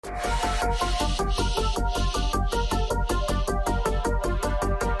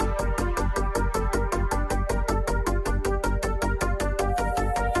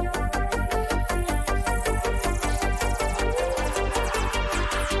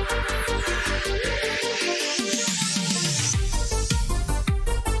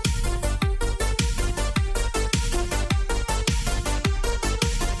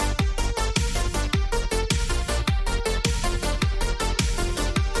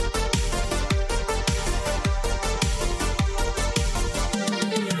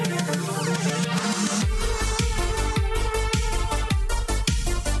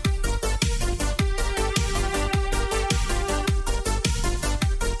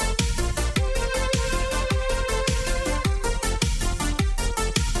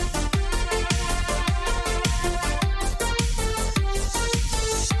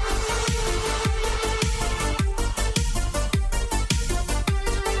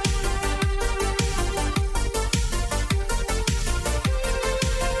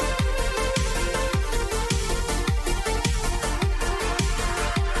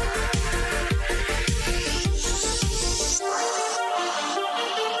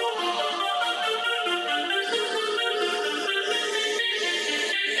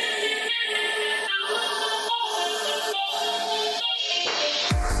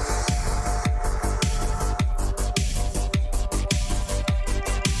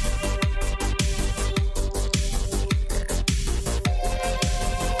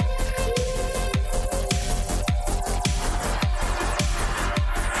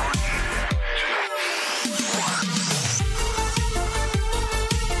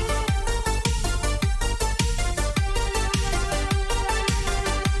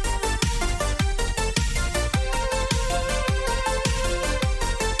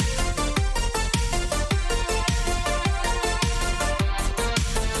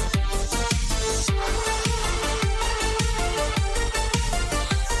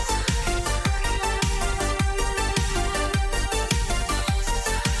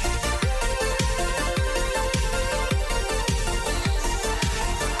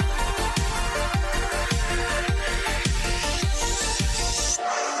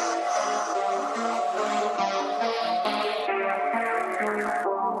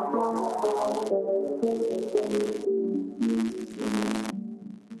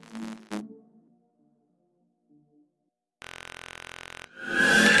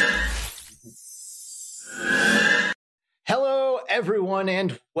everyone,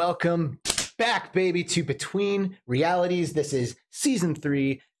 and welcome back, baby, to Between Realities. This is Season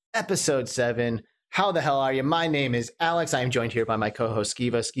 3, Episode 7. How the hell are you? My name is Alex. I am joined here by my co-host,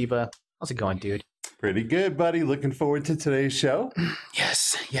 Skiva. Skiva, how's it going, dude? Pretty good, buddy. Looking forward to today's show.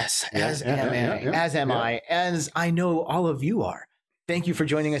 Yes. As am I, as I know all of you are. Thank you for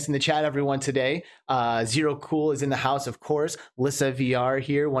joining us in the chat, everyone, today. Zero Cool is in the house, of course. Lissa VR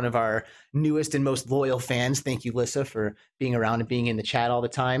here, one of our newest and most loyal fans. Thank you, Lissa, for being around and being in the chat all the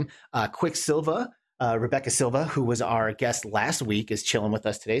time. Quicksilva, Rebecca Silva, who was our guest last week, is chilling with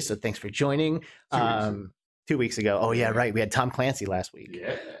us today. So thanks for joining. 2 weeks ago. Oh, yeah, right. We had Tom Clancy last week.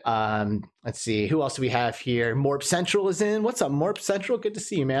 Yeah. Let's see. Who else do we have here? Morp Central is in. What's up, Morp Central? Good to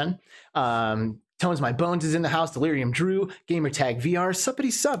see you, man. Tones My Bones is in the house. Delirium Drew, Gamertag VR.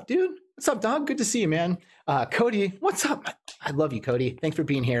 Suppity sup, dude. What's up, dog? Good to see you, man. Cody, what's up? I love you, Cody. Thanks for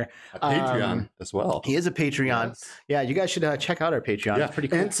being here. A Patreon as well. He is a Patreon. Yes. Yeah, you guys should check out our Patreon. Yeah. It's pretty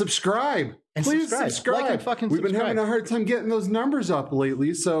cool. And subscribe. Please subscribe. Like and fucking We've subscribe. been having a hard time getting those numbers up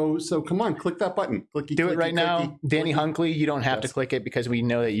lately, so come on, click that button. Do it right now. Danny Hunkley, you don't have to click it because we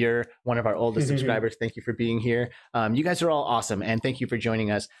know that you're one of our oldest subscribers. Thank you for being here. You guys are all awesome, and thank you for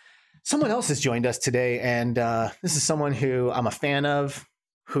joining us. Someone else has joined us today, and this is someone who I'm a fan of,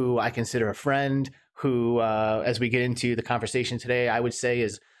 who I consider a friend, who, as we get into the conversation today, I would say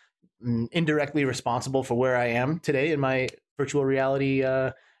is indirectly responsible for where I am today in my virtual reality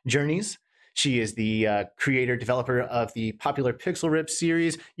journeys. She is the creator, developer of the popular Pixel Rip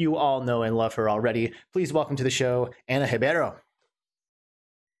series. You all know and love her already. Please welcome to the show, Ana Ribeiro.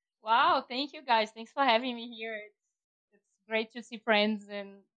 Wow, thank you guys. Thanks for having me here. It's great to see friends, and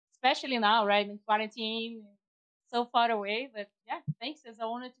especially now, right, in quarantine, so far away. But yeah, thanks. As I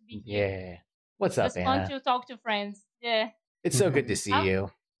wanted to be here. Yeah. What's up, Ana? It's fun to talk to friends. Yeah. It's so good to see you.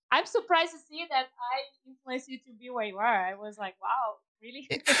 I'm surprised to see that I influenced you to be where you are. I was like, wow, really?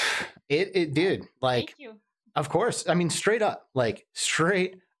 It did. Like, thank you. Of course. I mean, straight up.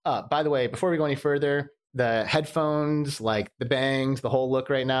 By the way, before we go any further, the headphones, like the bangs, the whole look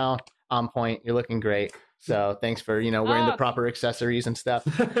right now, on point. You're looking great. So thanks for, wearing the proper accessories and stuff.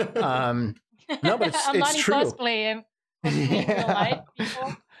 No, but I'm not true. In cosplay. I'm in real life,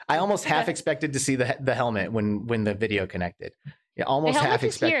 people. I almost half expected to see the helmet when the video connected. Yeah, almost half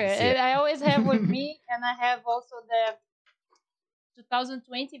expected to see it. I always have with me, and I have also the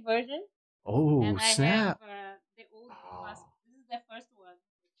 2020 version. Oh, and snap! I have the old classic. This is the first one.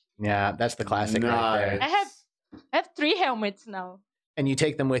 Yeah, that's the classic right there. I have 3 helmets now. And you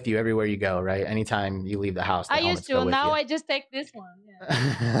take them with you everywhere you go, right? Anytime you leave the house. I used to. Now I just take this one.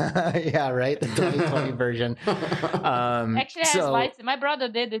 Yeah, yeah, right. The 2020 version. Actually, I have lights. My brother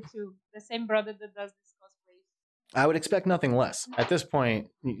did it too. The same brother that does this cosplay. I would expect nothing less at this point.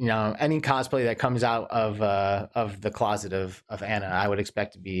 Any cosplay that comes out of the closet of Ana, I would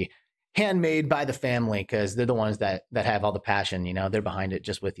expect to be handmade by the family, because they're the ones that have all the passion. They're behind it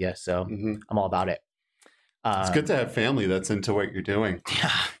just with you. So I'm all about it. It's good to have family that's into what you're doing.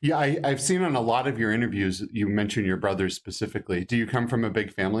 Yeah, I've seen on a lot of your interviews, you mention your brothers specifically. Do you come from a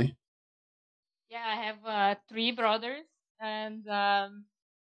big family? Yeah, I have 3 brothers, and I'm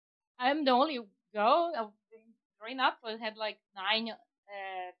the only girl. Growing up, I had like 9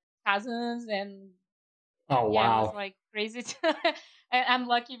 cousins, and oh wow, yeah, it was like crazy. And I'm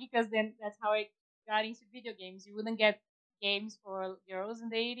lucky because then that's how I got into video games. You wouldn't get games for girls in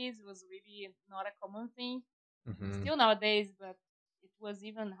the 80s. It was really not a common thing. Still nowadays, but it was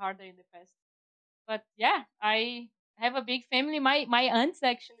even harder in the past. But yeah, I have a big family. My aunts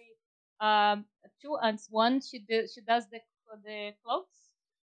actually, 2 aunts. One she does the clothes,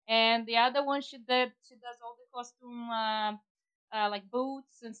 and the other one she does all the costume, like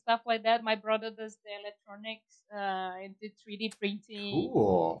boots and stuff like that. My brother does the electronics and the 3D printing.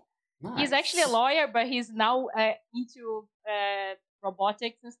 Cool. Nice. He's actually a lawyer, but he's now into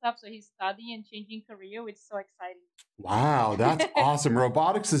robotics and stuff. So he's studying and changing career, which is so exciting. Wow, that's awesome.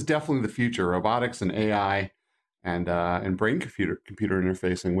 Robotics is definitely the future. Robotics and AI and brain computer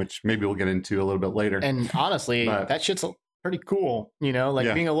interfacing, which maybe we'll get into a little bit later. And honestly, that shit's pretty cool. Being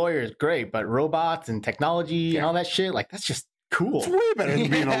a lawyer is great, but robots and technology and all that shit, like, that's just cool. It's way better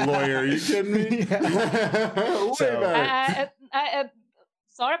than being a lawyer. Are you kidding me? Way better.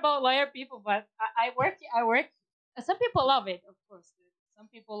 Sorry about lawyer people, but I work. Some people love it, of course. Some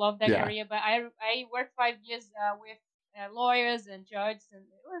people love that career, but I worked 5 years with lawyers and judges, and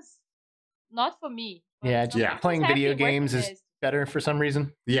it was not for me. Playing video games is better for some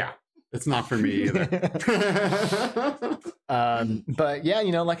reason. Yeah, it's not for me either. But yeah,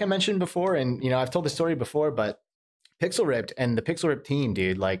 like I mentioned before, and I've told the story before, but Pixel Ripped and the Pixel Rip team,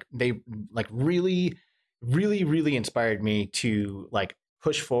 dude, like they really really, really inspired me to like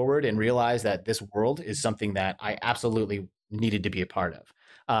push forward and realize that this world is something that I absolutely needed to be a part of.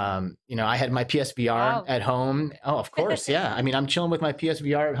 I had my PSVR Wow. at home. Oh, of course. Yeah. I mean, I'm chilling with my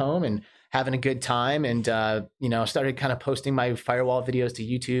PSVR at home and having a good time. And, started kind of posting my firewall videos to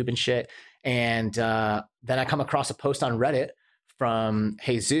YouTube and shit. And then I come across a post on Reddit from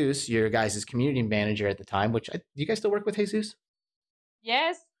Jesus, your guys' community manager at the time, do you guys still work with Jesus?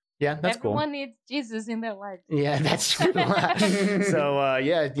 Yes. Yeah, that's Everyone cool. needs Jesus in their lives. Yeah, that's true. So,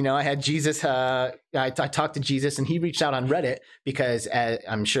 I had Jesus. I talked to Jesus, and he reached out on Reddit because,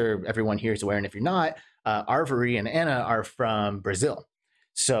 I'm sure everyone here is aware, and if you're not, Arvery and Anna are from Brazil.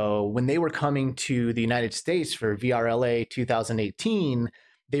 So when they were coming to the United States for VRLA 2018,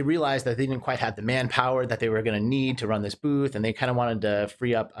 they realized that they didn't quite have the manpower that they were going to need to run this booth, and they kind of wanted to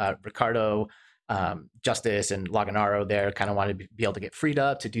free up Ricardo, Justice, and Laganaro there. Kind of wanted to be able to get freed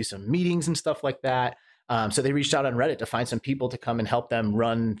up to do some meetings and stuff like that. So they reached out on Reddit to find some people to come and help them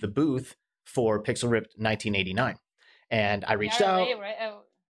run the booth for Pixel Ripped 1989. And I reached out. Right?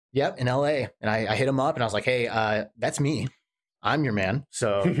 Yep, in LA. And I hit him up and I was like, hey, that's me. I'm your man.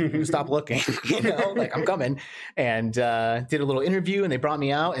 So stop looking, I'm coming. And did a little interview, and they brought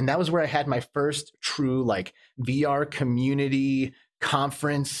me out. And that was where I had my first true like VR community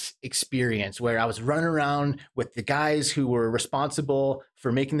conference experience, where I was running around with the guys who were responsible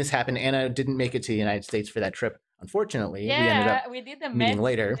for making this happen. Anna didn't make it to the United States for that trip, unfortunately. Yeah, we ended up we did the meeting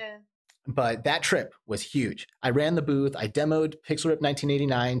later. Yeah. But that trip was huge. I ran the booth. I demoed Pixel Rip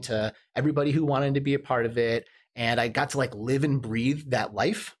 1989 to everybody who wanted to be a part of it. And I got to like live and breathe that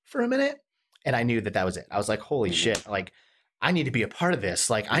life for a minute. And I knew that was it. I was like, holy shit, like I need to be a part of this.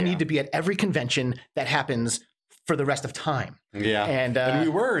 Like I need to be at every convention that happens for the rest of time. Yeah. And we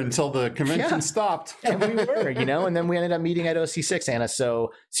were until the convention stopped. And we were, and then we ended up meeting at OC6, Anna.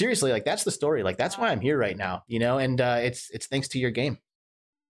 So seriously, like that's the story. Like that's why I'm here right now, and it's thanks to your game.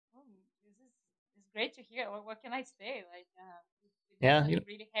 This is great to hear. What can I say? Like, yeah,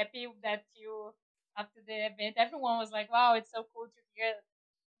 really happy that you, after the event, everyone was like, wow, it's so cool to hear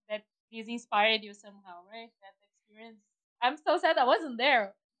that this inspired you somehow, right? That experience. I'm so sad I wasn't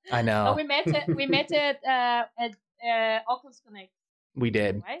there. I know. But we met at Oculus Connect. We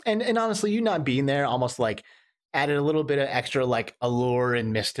did. Right? And honestly, you not being there almost like added a little bit of extra like allure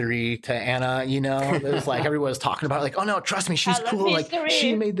and mystery to Anna, It was like everyone was talking about it, like, oh no, trust me, she's cool. Mystery. Like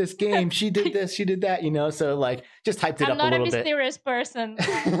she made this game, she did this, she did that, So like just hyped it up a little bit. I'm not a mysterious person.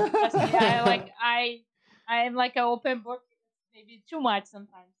 I'm like an open book, maybe too much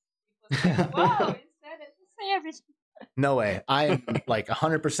sometimes. Like, wow, instead say everything. No way. I'm like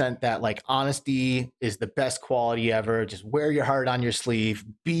 100% that like honesty is the best quality ever. Just wear your heart on your sleeve.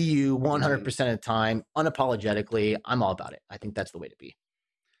 Be you 100% of the time, unapologetically. I'm all about it. I think that's the way to be.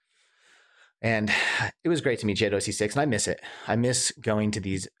 And it was great to meet you at OC6, and I miss it. I miss going to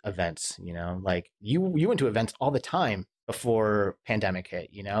these events, like you went to events all the time before pandemic hit,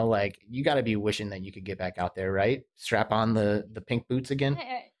 like you got to be wishing that you could get back out there, right? Strap on the pink boots again.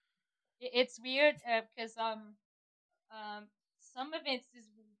 It's weird because some events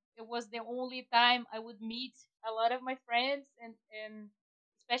it was the only time I would meet a lot of my friends and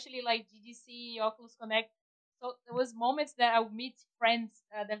especially like GDC, Oculus Connect. So there was moments that I would meet friends,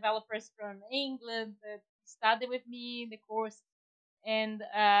 developers from England that studied with me in the course, and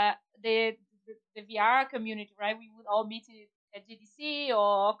the VR community, right? We would all meet at GDC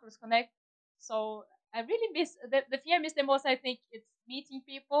or Oculus Connect. So I really miss the thing I miss the most. I think it's meeting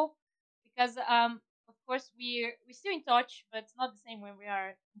people because of course we're still in touch, but it's not the same when we are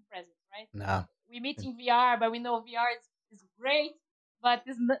in presence, right? No. We meet in VR, but we know VR is great, but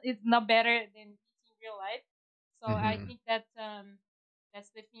it's not better than meeting real life. So I think that that's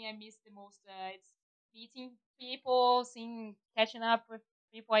the thing I miss the most. It's meeting people, catching up with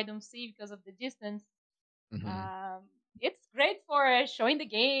people I don't see because of the distance. It's great for showing the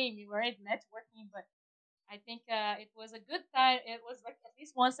game, right? Networking, but I think it was a good time. It was like at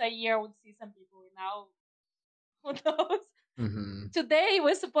least once a year I would see some people. Now, who knows? Today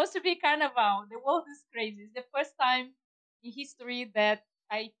was supposed to be Carnival. The world is crazy. It's the first time in history that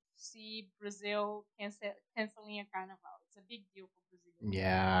I see Brazil canceling a Carnival. It's a big deal for Brazil.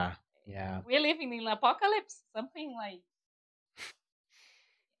 Yeah. We're living in an apocalypse. Something like...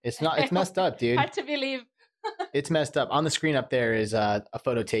 It's messed up, dude. Hard to believe. It's messed up. On the screen up there is a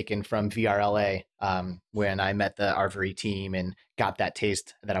photo taken from VRLA when I met the Arvery team and got that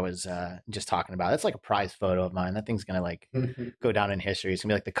taste that I was just talking about. That's like a prize photo of mine. That thing's going to like go down in history. It's going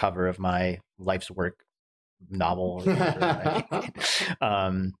to be like the cover of my life's work novel. Or whatever.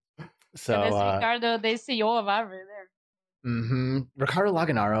 So Ricardo, the CEO of Arvery there. Ricardo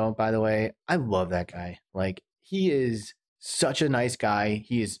Laganaro, by the way, I love that guy. Like, he is such a nice guy.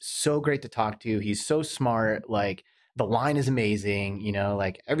 He is so great to talk to. He's so smart. Like, the line is amazing. You know,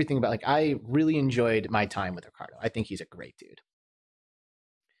 like everything about. Like, I really enjoyed my time with Ricardo. I think he's a great dude.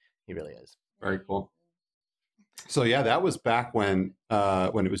 He really is. Very cool. So yeah, that was back when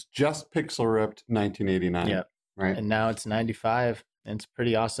it was just Pixel Ripped 1989. Yeah. Right. And now it's 95. And it's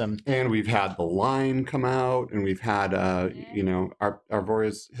pretty awesome. And we've had The Line come out, and we've had you know,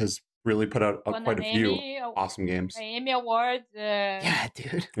 Arvorius has really put out quite a few awesome games. An Emmy Award. Yeah,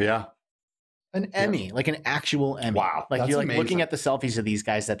 dude. Yeah. An Emmy, like an actual Emmy. Wow. Like, you're like amazing. looking at the selfies of these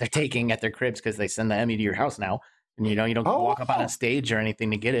guys that they're taking at their cribs because they send the Emmy to your house now. And you don't walk up on a stage or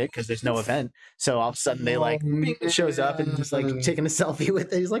anything to get it because there's no event. So all of a sudden they like shows up and just like taking a selfie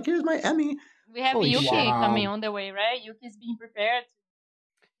with it. He's like, here's my Emmy. We have Yuki coming on the way, right? Yuki's being prepared.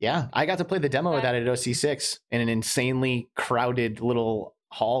 Yeah, I got to play the demo of that at OC6 in an insanely crowded little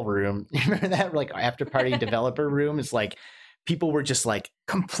hall room. Remember that? Like, after party developer room? It's like people were just like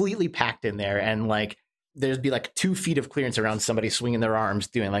completely packed in there, and like there'd be like 2 feet of clearance around somebody swinging their arms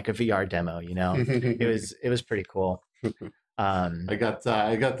doing like a VR demo. You know, it was pretty cool. I got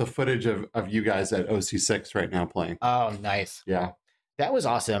the footage of you guys at OC6 right now playing. Oh, nice. Yeah, that was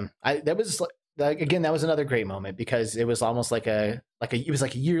awesome. That was again, that was another great moment because it was almost it was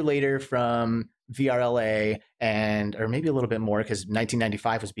like a year later from VRLA, or maybe a little bit more because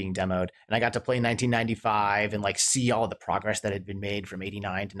 1995 was being demoed, and I got to play 1995 and like see all the progress that had been made from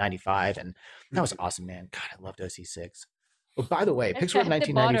 89 to 95, and that was awesome, man. God, I loved OC6. Oh, by the way, Pixel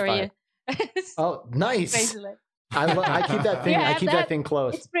 1995. Oh, nice. I keep that thing. I keep that thing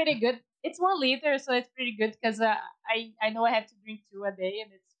close. It's pretty good. It's 1 liter, so it's pretty good because I know I have to drink 2 a day,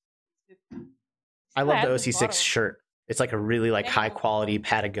 and it's good. I love the OC6 shirt. It's like a really like high quality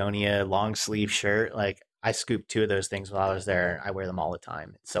Patagonia long sleeve shirt. Like, I scooped 2 of those things while I was there. I wear them all the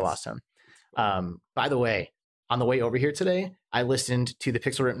time. It's so awesome. By the way, on the way over here today, I listened to the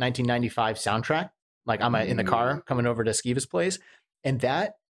Pixel Rip 1995 soundtrack. Like, I'm in the car coming over to Skiva's place, and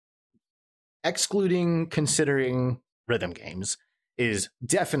that, considering rhythm games, is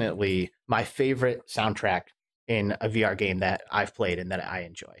definitely my favorite soundtrack in a VR game that I've played and that I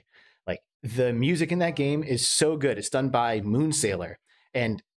enjoy. Like, the music in that game is so good. It's done by Moon Sailor.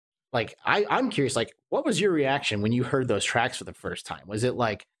 And like, I'm curious, like, what was your reaction when you heard those tracks for the first time? Was it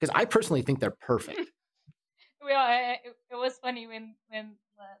like, because I personally think they're perfect. Well, it was funny when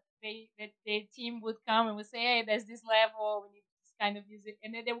the team would come and would say, hey, there's this level, we need this kind of music.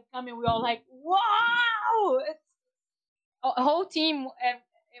 And then they would come and we all like, wow! It's a whole team.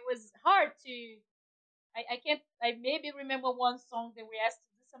 It was hard to, I maybe remember one song that we asked to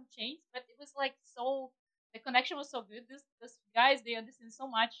do some change, but it was like the connection was so good. These guys, they understand so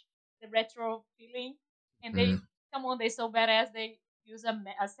much the retro feeling, and they're so badass. They use a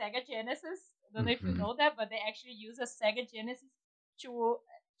Sega Genesis. I don't know if you know that, but they actually use a Sega Genesis to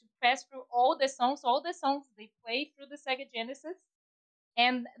pass through all the songs. All the songs they play through the Sega Genesis.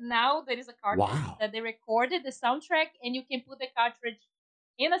 And now there is a cartridge that they recorded the soundtrack, and you can put the cartridge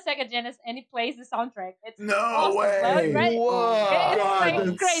in a Sega Genesis, and it plays the soundtrack. It's awesome, way! Right? Whoa! God,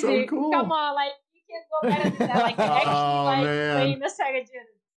 that's crazy. So cool. Come on, like, you can't go better than that. Like, actually, playing the Sega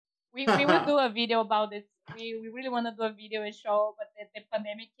Genesis. We will do a video about it. We really want to do a video and show, but the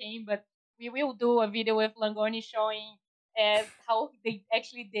pandemic came. But we will do a video with Langoni showing how they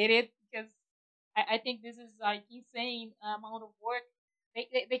actually did it, because I think this is like insane amount of work.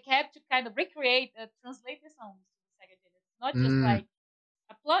 They had to kind of recreate, translate the songs to the Sega Genesis. Not just like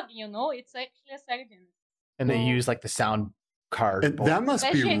a plug, it's actually a Sega Genesis. And they use like the sound card. That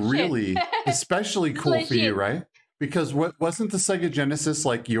must be really especially cool for you, right? Because wasn't the Sega Genesis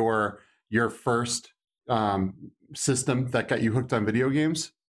like your first system that got you hooked on video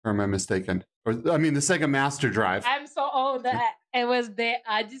games? Or am I mistaken? Or I mean, the Sega Master Drive. I'm so old. It was the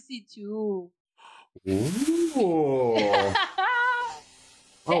Odyssey 2. Ooh.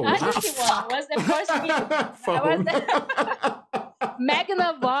 The Odyssey one was the first game.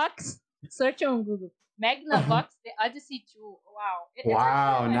 Magnavox. Search on Google. Magnavox, the Odyssey 2. Wow.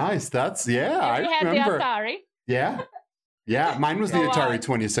 Wow, nice. That's, I The remember. Atari. Yeah, mine was the Atari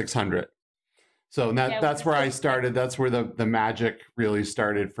 2600. So that's where I started. That's where the magic really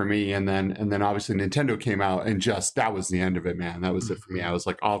started for me. And then obviously Nintendo came out, and that was the end of it, man. That was it for me. I was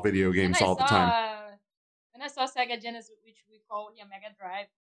like, all video games all the time. When I saw Sega Genesis, which we call here Mega Drive,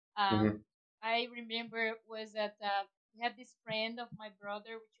 I remember was that we had this friend of my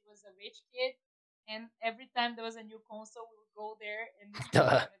brother, which was a rich kid, and every time there was a new console, we would go there and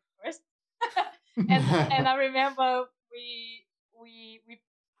it first. and I remember we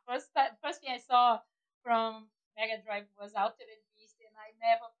first thing I saw from Mega Drive was Altered Beast, and I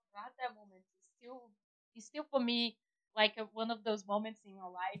never forgot that moment. It's still for me like one of those moments in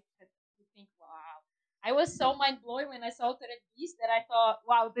your life that you think, wow. I was so mind blowing when I saw Altered Beast that I thought,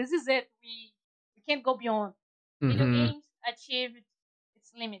 wow, this is it. We can't go beyond. Video games achieved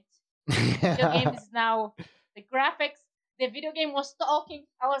its limit. Video games now, the graphics, the video game was talking.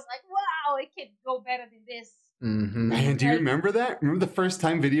 I was like, wow, it can go better than this. Man, do you remember that? Remember the first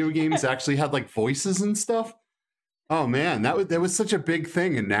time video games actually had like voices and stuff? Oh man, that was such a big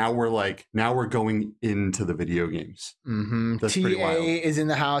thing, and now we're going into the video games. That's TA pretty wild. is in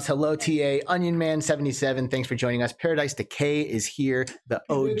the house. Hello, TA. Onion Man 77. Thanks for joining us. Paradise Decay is here. The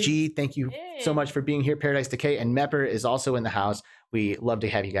OG. Thank you so much for being here, Paradise Decay. And Mepper is also in the house. We love to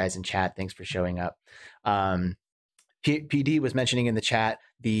have you guys in chat. Thanks for showing up. PD was mentioning in the chat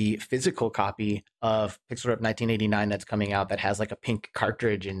the physical copy of Pixel Rip 1989 that's coming out that has like a pink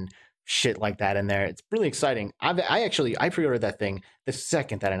cartridge and shit like that in there. It's really exciting. I pre-ordered that thing the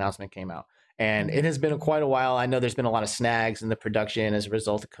second that announcement came out, and it has been quite a while. I know there's been a lot of snags in the production as a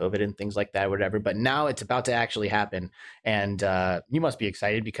result of COVID and things like that, whatever, but now it's about to actually happen. And you must be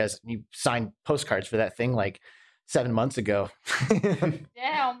excited because you signed postcards for that thing like 7 months ago.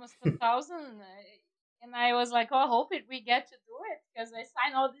 Yeah, almost 2,000. And I was like, oh, I hope we get to do it because I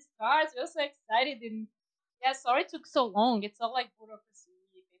signed all these cards. I was so excited. And yeah, sorry it took so long. It's all like bureaucracy.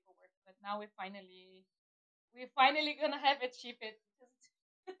 But now we're finally gonna have it shipped.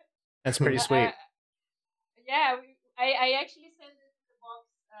 That's pretty sweet. Yeah, I actually sent it to the box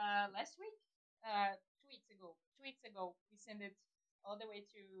last week. 2 weeks ago. 2 weeks ago, we sent it all the way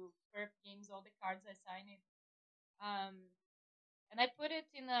to Perf Games. All the cards I signed it. And I put it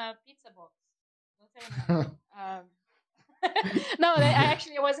in a pizza box. Don't tell me. No,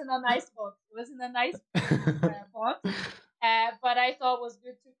 it wasn't a nice box. It wasn't a nice box. But I thought it was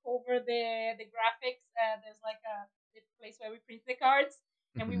good to cover the graphics. There's like the place where we print the cards,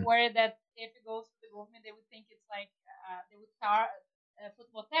 and we worried that if it goes to the government, they would think it's like they would put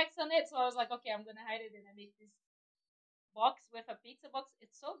more text on it. So I was like, okay, I'm gonna hide it, and I make this box with a pizza box.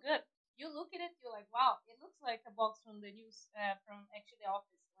 It's so good. You look at it, you're like, wow, it looks like a box from the news, from actually the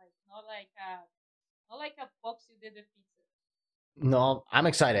office, like not like a box you did with pizza. No, I'm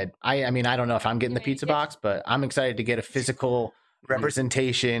excited. I mean, I don't know if I'm getting the pizza box, but I'm excited to get a physical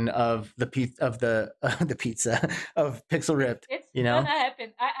representation of the pizza of Pixel Ripped. It's gonna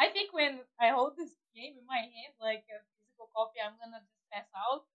happen. I think when I hold this game in my hand, like a physical copy, I'm gonna just pass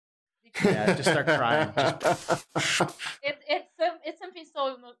out. Yeah, just start crying. It's something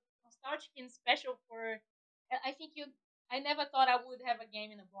so nostalgic and special for. I think I never thought I would have a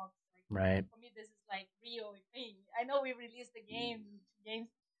game in a box. Right. For me, this is like real thing. I know we released the games,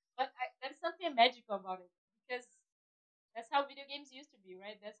 but there's something magical about it because that's how video games used to be,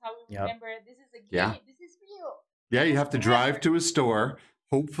 right? That's how we remember this is a game. Yeah. This is real. Yeah, you have to drive to a store.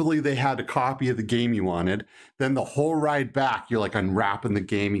 Hopefully they had a copy of the game you wanted. Then the whole ride back, you're like unwrapping the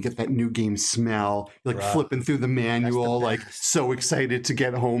game. You get that new game smell. You're like flipping through the manual, like so excited to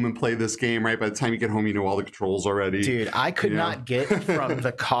get home and play this game, right? By the time you get home, you know all the controls already. Dude, I could not get from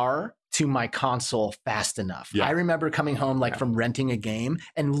the car to my console fast enough. Yeah. I remember coming home like from renting a game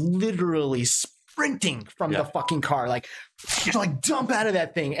and literally sprinting from the fucking car, like dump out of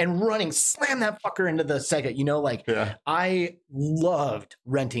that thing and running, slam that fucker into the Sega. I loved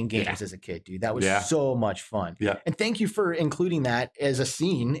renting games as a kid, dude. That was so much fun. Yeah. And thank you for including that as a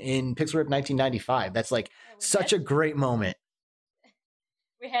scene in Pixel Rip 1995. That's like such a great moment.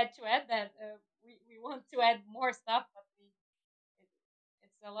 We had to add that. We want to add more stuff, but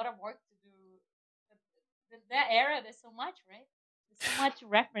it's a lot of work to do. But that era, there's so much, right? There's so much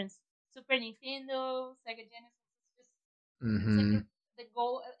reference. Super Nintendo, Sega Genesis, it's like the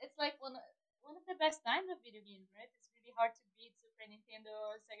goal. It's like one of the best times of video games, right? It's really hard to beat Super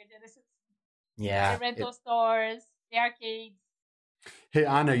Nintendo, Sega Genesis. Yeah. The rental stores, the arcades. Hey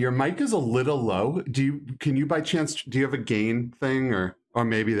Anna, your mic is a little low. Can you by chance do you have a gain thing or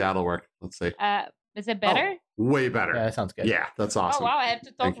maybe that'll work? Let's see. Is it better? Oh, way better. Yeah, that sounds good. Yeah, that's awesome. Oh wow, I have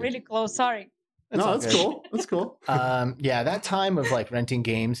to talk really close. Sorry. That's cool. That's cool. Yeah, that time of like renting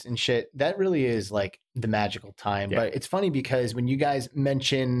games and shit, that really is like the magical time. Yeah. But it's funny because when you guys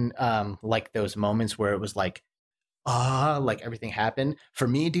mention like those moments where it was like everything happened for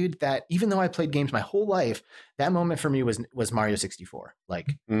me, dude, that even though I played games my whole life, that moment for me was Mario 64.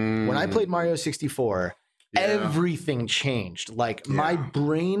 Like when I played Mario 64, everything changed. Like my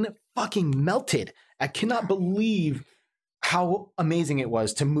brain fucking melted. I cannot believe how amazing it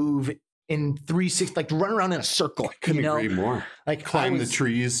was to move in 360, like to run around in a circle. I couldn't agree more. Like climb the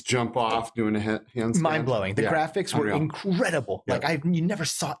trees, jump off, doing a handstand. Mind blowing. The graphics were incredible. Yeah. Like you never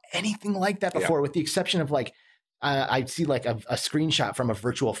saw anything like that before, with the exception of like I'd see like a screenshot from a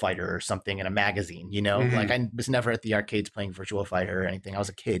Virtual Fighter or something in a magazine, you know, like I was never at the arcades playing Virtual Fighter or anything. I was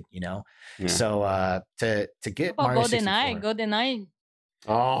a kid, you know, so to get Mario 64. GoldenEye.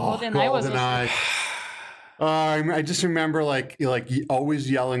 Oh, GoldenEye was also... I just remember like always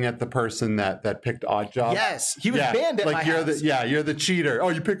yelling at the person that picked Odd Job. Yes, he was banned at my house. You're the cheater. Oh,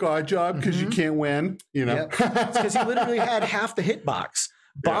 you pick Odd Job because you can't win. You know, because he literally had half the hitbox.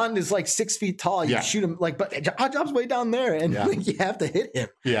 Bond is like 6 feet tall. You shoot him like, but Odd Job's way down there, and you have to hit him.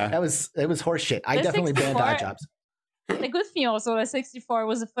 Yeah, it was horse shit. I definitely banned Odd Jobs. The good thing also, the 64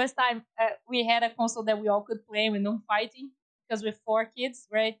 was the first time we had a console that we all could play with no fighting. Because we're 4 kids,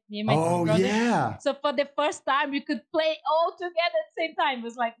 right? Me and my brother. Yeah. So for the first time, we could play all together at the same time. It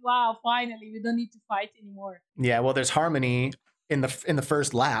was like, wow, finally, we don't need to fight anymore. Yeah, well, there's harmony in the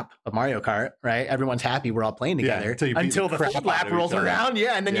first lap of Mario Kart, right? Everyone's happy. We're all playing together until the third lap rolls around.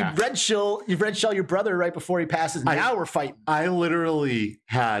 Yeah, and then you red shell your brother right before he passes. Now we're fighting. I literally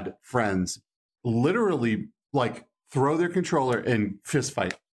had friends like throw their controller and fist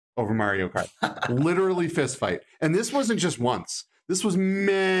fight over Mario Kart. Literally fist fight. And this wasn't just once. This was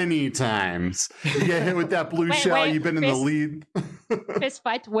many times. You get hit with that blue shell, you've been in the lead. Fist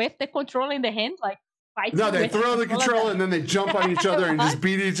fight with the controller in the hand? Like fighting? No, they throw the controller and then they jump on each other and just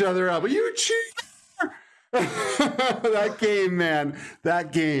beat each other up. You cheater! That game, man.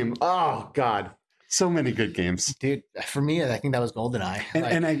 That game. Oh, God. So many good games. Dude, for me, I think that was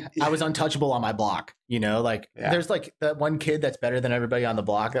GoldenEye. I was untouchable on my block, you know? Like, there's like that one kid that's better than everybody on the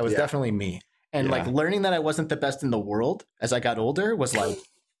block. That was definitely me. And like learning that I wasn't the best in the world as I got older was like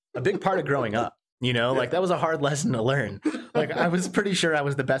a big part of growing up, you know? Like, that was a hard lesson to learn. Like, I was pretty sure I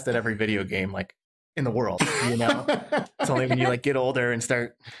was the best at every video game, like, in the world, you know? It's only when you like get older and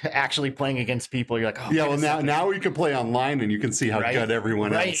start actually playing against people, you're like, oh yeah, well now we can play online and you can see how good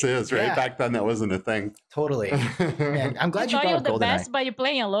everyone else is, right? Back then that wasn't a thing. Totally. And I'm glad you brought up GoldenEye. You're the best by you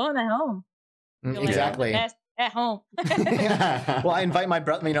playing alone at home. Exactly. Like at home. Well, I invite my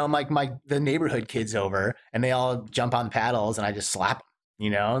brother, you know, the neighborhood kids over and they all jump on paddles and I just slap them, you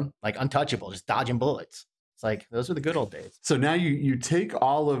know, like untouchable, just dodging bullets. It's like, those were the good old days. So now you take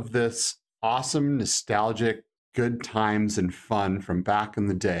all of this awesome, nostalgic, good times and fun from back in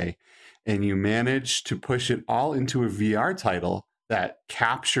the day, and you manage to push it all into a VR title that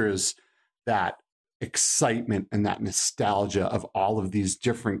captures that excitement and that nostalgia of all of these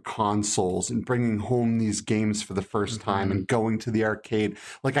different consoles and bringing home these games for the first time and going to the arcade.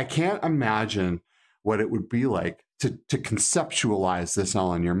 Like, I can't imagine what it would be like to conceptualize this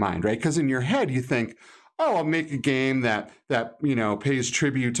all in your mind, right? Because in your head, you think, oh, I'll make a game that you know pays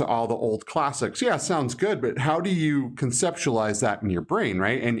tribute to all the old classics. Yeah, sounds good, but how do you conceptualize that in your brain,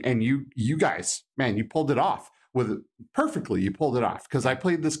 right? And you guys, man, you pulled it off perfectly. You pulled it off because I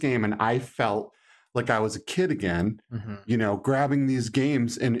played this game and I felt like I was a kid again, you know, grabbing these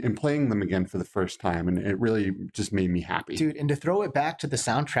games and playing them again for the first time. And it really just made me happy. Dude, and to throw it back to the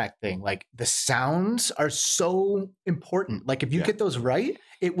soundtrack thing, like the sounds are so important. Like if you get those right,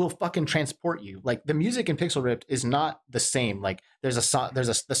 it will fucking transport you. Like the music in Pixel Ripped is not the same. Like there's the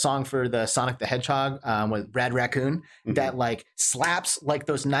song for the Sonic the Hedgehog with Rad Raccoon that like slaps like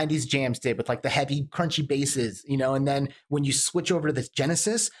those 90s jams did with like the heavy crunchy basses, you know, and then when you switch over to the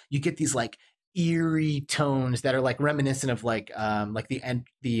Genesis, you get these like eerie tones that are like reminiscent of like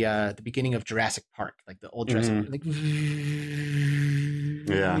the beginning of Jurassic Park, like the old Jurassic Park, like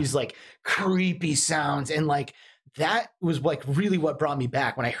these like creepy sounds, and like that was like really what brought me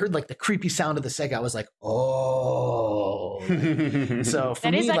back when I heard like the creepy sound of the Sega. I was like, oh, so for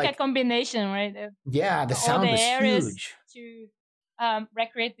that me, is like a combination, right? The sound was huge to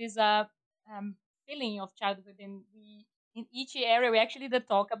recreate this feeling of childhood, and we in each area we actually did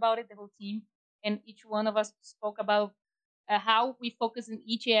talk about it, the whole team. And each one of us spoke about how we focus in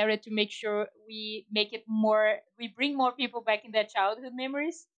each area to make sure we make it more, we bring more people back in their childhood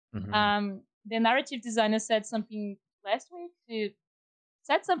memories. The narrative designer said something last week. She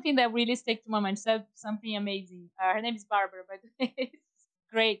said something that really stuck to my mind, said something amazing. Her name is Barbara, by the way. It's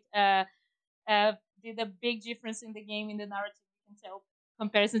great. Did a big difference in the game, in the narrative, you can tell,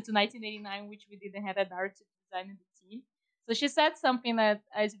 comparison to 1989, which we didn't have a narrative design in the team. So she said something that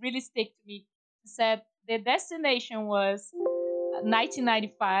has really stuck to me. Said the destination was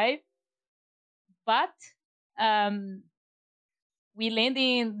 1995, but we landed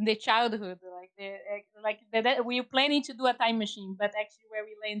in the childhood. We were planning to do a time machine, but actually where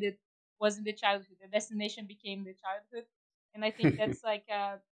we landed was in the childhood. The destination became the childhood, and I think that's like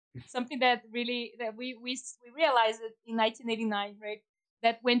something that really that we realized it in 1989, right?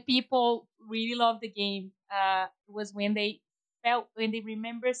 That when people really loved the game, it was when they felt, when they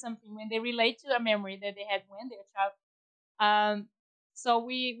remember something, when they relate to a memory that they had when they were a child. So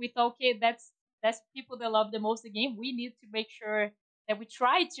we thought, okay, that's people that love the most the game. We need to make sure that we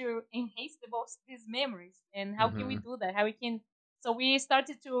try to enhance the most these memories. And how can we do that? How we can? So we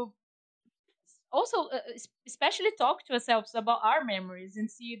started to also especially talk to ourselves about our memories and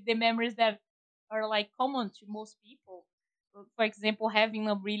see the memories that are like common to most people. For example, having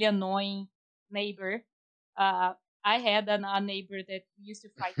a really annoying neighbor. uh, I had a neighbor that we used to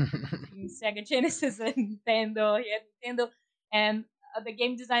fight between Sega Genesis and Nintendo. He had Nintendo, and the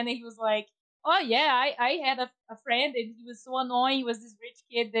game designer, he was like, oh yeah, I had a friend and he was so annoying. He was this rich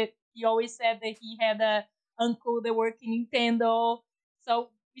kid that he always said that he had a uncle that worked in Nintendo. So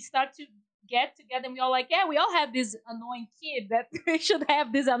we start to get together and we all like, yeah, we all have this annoying kid that we should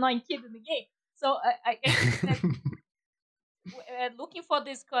have this annoying kid in the game. So I think that looking for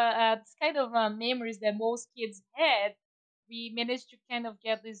this kind of memories that most kids had, we managed to kind of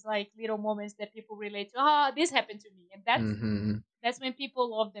get these like little moments that people relate to. Ah, this happened to me, and that's when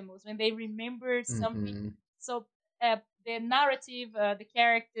people love the most, when they remember something. So the narrative, the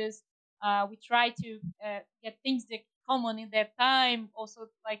characters, we try to get things that common in that time. Also,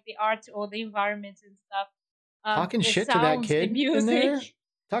 like the art or the environments and stuff. Talking shit sounds, to that kid in there.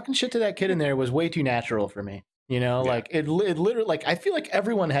 Talking shit to that kid in there was way too natural for me. You know, like it literally, like I feel like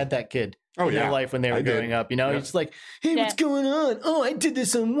everyone had that kid in their life when they were growing up. You know, it's like, hey, what's going on? Oh, I did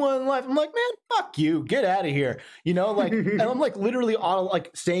this in one life. I'm like, man, fuck you, get out of here. You know, like, and I'm like literally like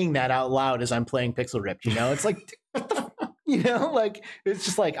saying that out loud as I'm playing Pixel Ripped. You know, it's like, what the, you know, like it's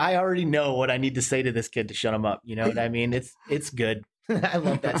just like I already know what I need to say to this kid to shut him up. You know what I mean? It's good. I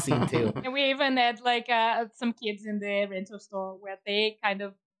love that scene too. And we even had like some kids in the rental store where they kind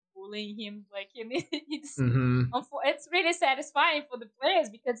of bullying him, like it's it's really satisfying for the players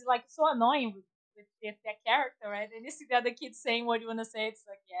because it's like so annoying with their character, right? And you see the other kids saying what you want to say, it's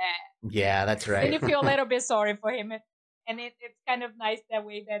like, yeah, that's right. And you feel a little bit sorry for him, and it's kind of nice that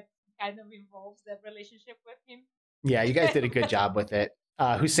way that kind of involves that relationship with him. Yeah, you guys did a good job with it.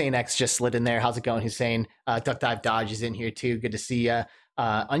 Hussein X just slid in there. How's it going, Hussein? Duck Dive Dodge is in here too. Good to see you.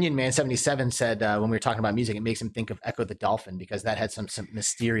 Onion Man 77 said when we were talking about music, it makes him think of Echo the Dolphin because that had some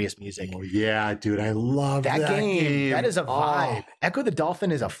mysterious music. Oh yeah, dude, I love that game. That is a vibe. Echo the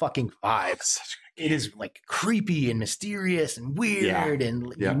Dolphin is a fucking vibe. It is like creepy and mysterious and weird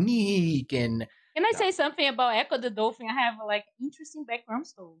and unique. And can I say something about Echo the Dolphin? I have like interesting background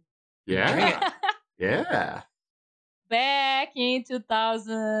story. Yeah, yeah. Back in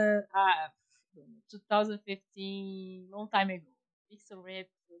 2015, long time ago. Pixel Ripped.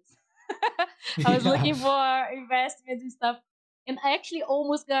 I was looking for investments and stuff, and I actually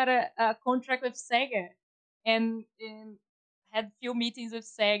almost got a contract with Sega, and had a few meetings with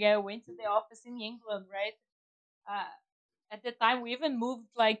Sega. Went to the office in England, right? At the time, we even moved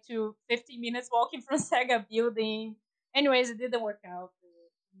like to 15 minutes walking from Sega building. Anyways, it didn't work out.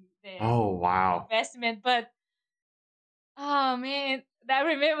 Oh wow! Investment, but oh man, I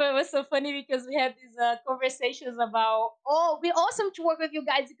remember it was so funny because we had these conversations about, oh, we're awesome to work with you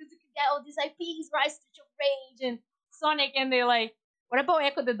guys because you can get all these IPs, Rise to your Rage and Sonic, and they're like, what about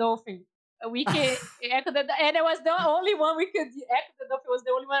Echo the Dolphin? We can Echo the, and it was the only one we could. Echo the Dolphin was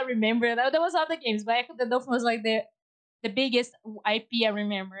the only one I remember. There was other games, but Echo the Dolphin was like the biggest IP I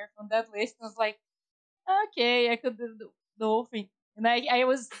remember from that list. I was like, okay, Echo the Dolphin. And I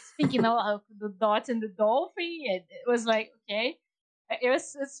was thinking, the dots and the dolphin, and it was like, okay.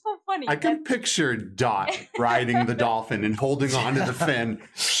 It's so funny. I can picture Dot riding the dolphin and holding on to the fin.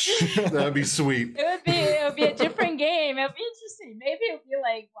 That would be sweet. It would be a different game. It would be interesting. Maybe it would be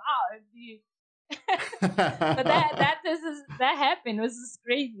like, wow, it'd be but that happened. It was just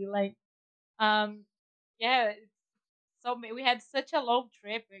crazy. Like yeah. So we had such a long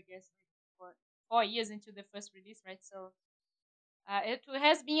trip, I guess, for 4 years into the first release, right? So it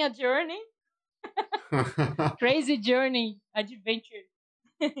has been a journey. Crazy journey, adventure.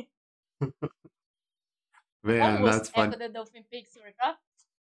 Man, almost that's fun. Echo the Dolphin Pixel, huh?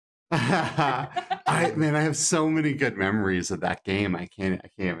 I have so many good memories of that game. I can't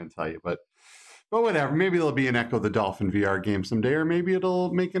even tell you, but whatever. Maybe there'll be an Echo the Dolphin VR game someday, or maybe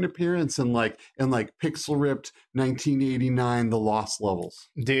it'll make an appearance in like Pixel Ripped 1989, The Lost Levels,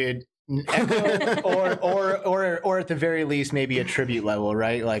 dude. Echo, or at the very least, maybe a tribute level,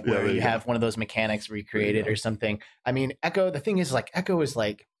 right? Like where you have one of those mechanics recreated or something. I mean, Echo. The thing is, like, Echo is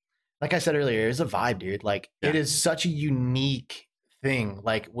like I said earlier, it's a vibe, dude. Like, it is such a unique thing.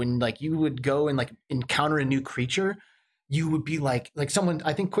 Like when like you would go and like encounter a new creature, you would be like someone.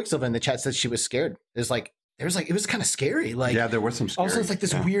 I think Quicksilver in the chat says she was scared. It's like it was kind of scary. Like, yeah, there was some scary. Also, it's like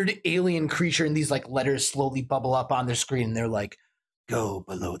this weird alien creature, and these like letters slowly bubble up on their screen, and they're like, "Go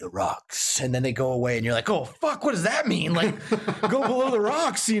below the rocks," and then they go away, and you're like, "Oh fuck, what does that mean?" Like, go below the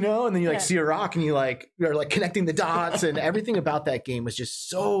rocks, you know? And then you like see a rock, and you like are like connecting the dots, and everything about that game was just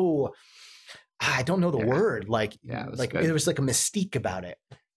so. I don't know the word. Like, it was like a mystique about it.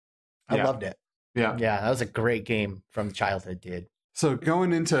 I loved it. Yeah, that was a great game from childhood, dude. So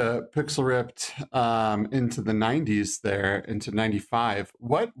going into Pixel Ripped into the 90s there, into 95,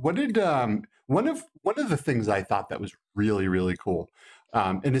 what did one of the things I thought that was really, really cool,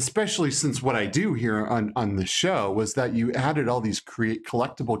 and especially since what I do here on the show was that you added all these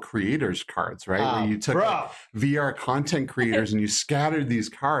collectible creators cards, right? Where you took VR content creators and you scattered these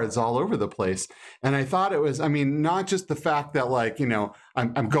cards all over the place. And I thought it was, I mean, not just the fact that like, you know,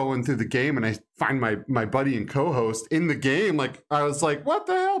 I'm going through the game and I find my buddy and co-host in the game. Like I was like, what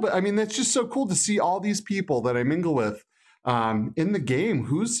the hell? But I mean, that's just so cool to see all these people that I mingle with in the game.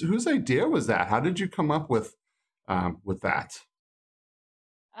 Whose idea was that? How did you come up with that?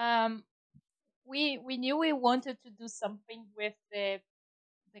 We knew we wanted to do something with the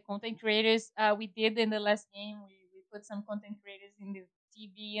content creators. We did in the last game. We put some content creators in the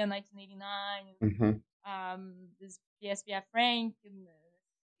TV in 1989. This PSVR Frank and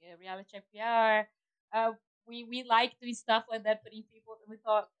Reality Check VR. We like doing stuff like that, putting people. We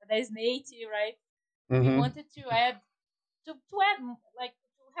thought there's Nate, right? We wanted to add like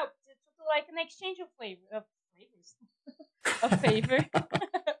to help to like an exchange of flavors of favor.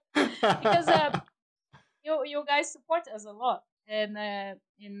 Because you guys support us a lot, and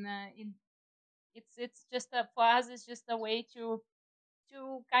it's just for us it's just a way to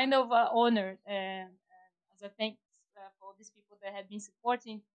kind of honor as a thanks for all these people that have been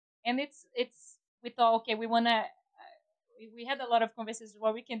supporting, and it's we thought okay we wanna we had a lot of conversations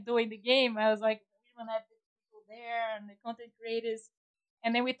what we can do in the game. I was like we wanna have the people there and the content creators,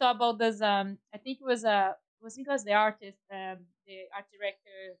 and then we thought about this. I think it was the artist, the art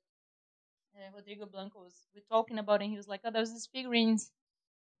director. Rodrigo Blanco we're talking about, and he was like, "Oh, there's these figurines,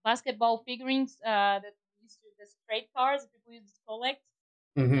 basketball figurines that used to the trade cards that people used to collect."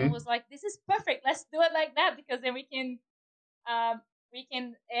 And it was like, "This is perfect. Let's do it like that because then we can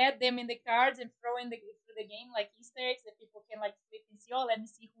add them in the cards and throw in through the game like Easter eggs that people can like flip and see. Oh, let me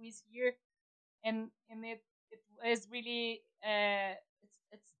see who is here." And it is really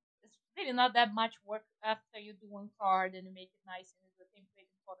it's really not that much work after you do one card and you make it nice and it's a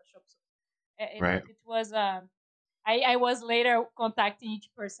template in Photoshop. So it was I was later contacting each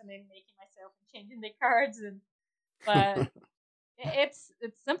person and making myself and changing the cards, but it's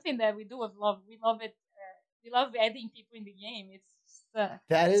something that we do with love. We love it. We love adding people in the game. It's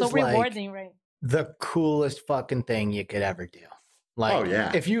that is so rewarding, like right? The coolest fucking thing you could ever do. Like,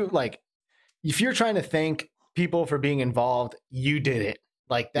 if you're trying to thank people for being involved, you did it.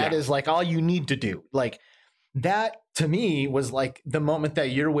 Like that is like all you need to do. Like that to me was like the moment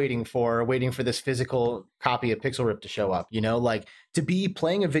that you're waiting for this physical copy of Pixel Rip to show up, you know, like to be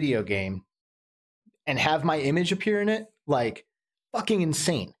playing a video game and have my image appear in it, like fucking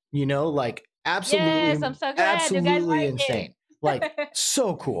insane, you know, like absolutely, yes, I'm so glad absolutely you guys like insane. Like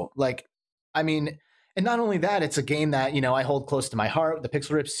so cool. Like, I mean, and not only that, it's a game that, you know, I hold close to my heart, the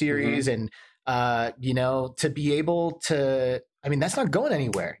Pixel Rip series, and you know, to be able to, I mean, that's not going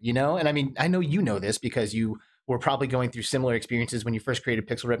anywhere, you know? And I mean, I know you know this because you were probably going through similar experiences when you first created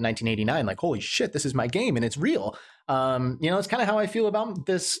Pixel Rip 1989. Like, holy shit, this is my game and it's real. You know, it's kind of how I feel about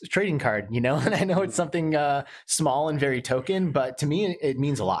this trading card, you know? And I know it's something small and very token, but to me, it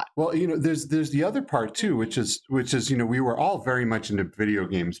means a lot. Well, you know, there's the other part too, which is, you know, we were all very much into video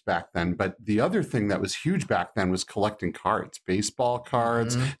games back then, but the other thing that was huge back then was collecting cards, baseball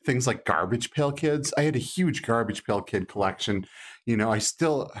cards, things like Garbage Pail Kids. I had a huge Garbage Pail Kid collection. You know, I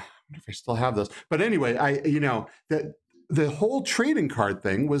wonder if I still have those. But anyway, you know, the whole trading card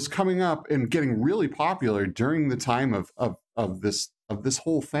thing was coming up and getting really popular during the time of this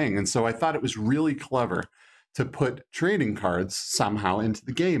whole thing. And so I thought it was really clever to put trading cards somehow into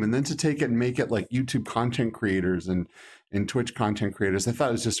the game and then to take it and make it like YouTube content creators and Twitch content creators. I thought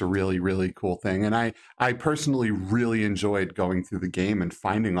it was just a really, really cool thing. And I personally really enjoyed going through the game and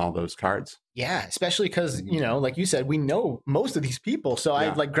finding all those cards. Yeah, especially because, you know, like you said, we know most of these people. So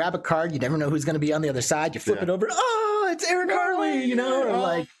I like grab a card. You never know who's going to be on the other side. You flip it over. Oh, it's Eric Harley, you know, or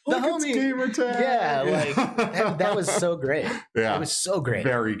like the homie. Gamer tag. Yeah, like that was so great. Yeah, it was so great.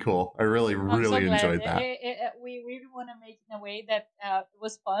 Very cool. I really, really enjoyed that. We really want to make it in a way that it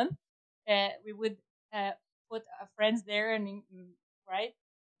was fun. We would put our friends there and right,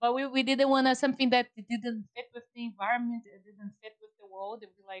 but we didn't want something that didn't fit with the environment. It didn't fit with the world. It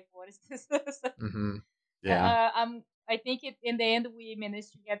would be like, what is this? Yeah. I think in the end we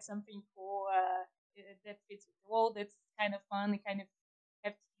managed to get something cool that fits with the world. That's kind of fun. You kind of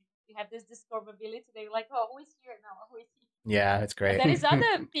have this discoverability. They're like, oh, who is here now? Who is here? Yeah, it's great. There is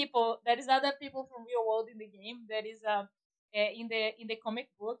other people. There is other people from real world in the game. There is in the comic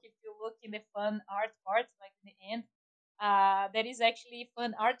book. If you look in the fun art parts, like in the end, there is actually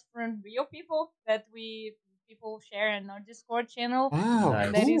fun art from real people that people share in our Discord channel. Wow,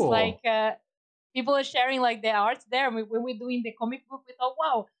 and cool. that is like people are sharing like the art there. When we're doing the comic book, we thought,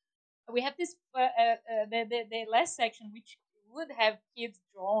 wow, we have this the last section which would have kids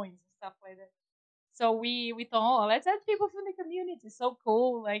drawings and stuff like that. So we thought, oh, let's add people from the community. It's so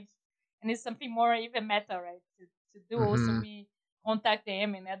cool, like, and it's something more even meta, right? To do. So we contact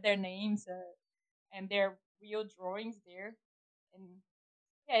them and add their names and their real drawings there. And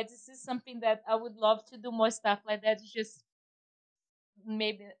yeah, this is something that I would love to do more stuff like that. It's just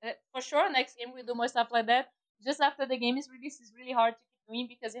maybe for sure next game we'll do more stuff like that. Just after the game is released, it's really hard to keep doing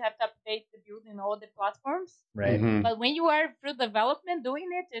because you have to update the build in all the platforms. Right. But when you are through development doing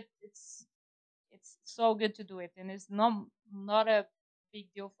it's so good to do it, and it's not a big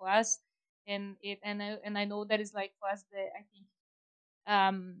deal for us. And I know that is like for us I think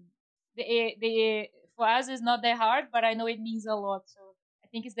the for us is not that hard, but I know it means a lot. So I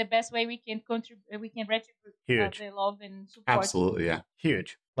think it's the best way we can contribute. We can retribute the love and support. Absolutely, yeah.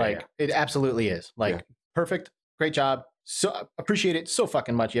 Huge. Like it absolutely is. Like perfect. Great job. So appreciate it so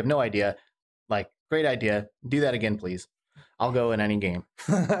fucking much. You have no idea. Like great idea. Do that again, please. I'll go in any game.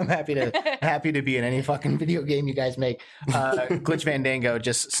 I'm happy to be in any fucking video game you guys make. Glitch Fandango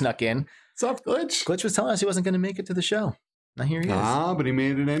just snuck in. What's up, Glitch? Glitch was telling us he wasn't going to make it to the show. Now here he is. But he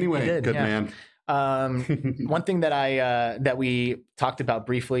made it anyway. He did, good man. One thing that that we talked about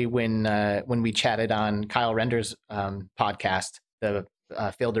briefly when we chatted on Kyle Render's podcast, the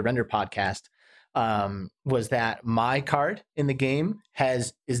Failed to Render podcast, was that my card in the game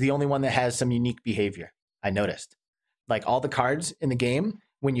is the only one that has some unique behavior. I noticed. Like all the cards in the game,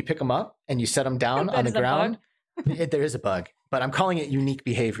 when you pick them up and you set them down on the ground, there is a bug. But I'm calling it unique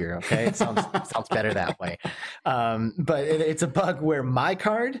behavior. Okay, it sounds better that way. But it's a bug where my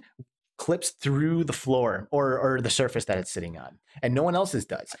card clips through the floor or the surface that it's sitting on, and no one else's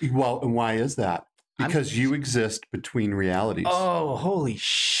does. Well, and why is that? Because you exist between realities. Oh, holy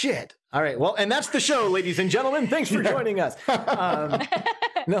shit! All right, well, and that's the show, ladies and gentlemen. Thanks for joining us.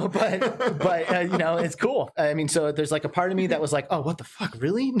 No, but you know, it's cool. I mean, so there's like a part of me that was like, oh, what the fuck,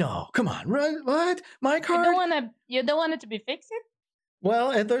 really? No, come on, what? My card? You don't want it to be fixed?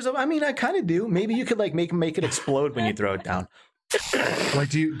 Well, I mean, I kind of do. Maybe you could like make it explode when you throw it down. Like,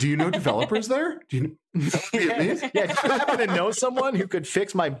 do you know developers there? Do you yeah, do you happen to know someone who could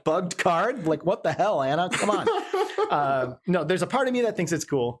fix my bugged card? Like, what the hell, Anna? Come on. No, there's a part of me that thinks it's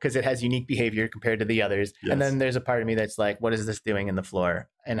cool because it has unique behavior compared to the others, and then there's a part of me that's like, what is this doing in the floor,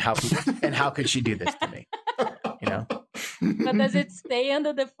 and how could she do this to me? You know. But does it stay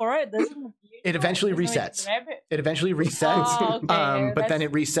under the floor? It doesn't. It eventually resets. It eventually resets. Oh, okay. But then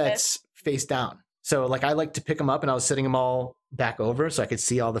it resets face down. So like I like to pick them up, and I was setting them all back over so I could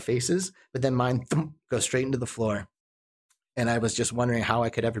see all the faces, but then mine goes straight into the floor. And I was just wondering how I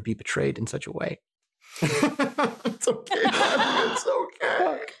could ever be betrayed in such a way. It's okay. It's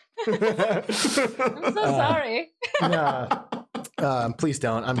okay. I'm so sorry. Please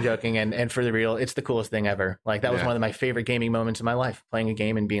don't. I'm joking. And for the real, it's the coolest thing ever. Like that was one of my favorite gaming moments in my life, playing a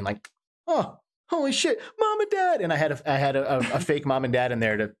game and being like, oh, holy shit, mom and dad. And I had a fake mom and dad in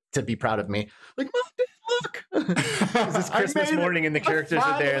there to be proud of me. Like, mom, dad, look. It's Christmas morning and the characters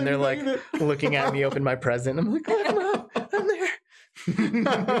are there and they're like looking at me, open my present. I'm like, oh, mom, I'm there.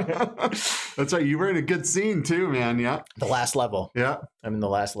 That's right. You were in a good scene too, man. Yeah. The last level. Yeah. I'm in the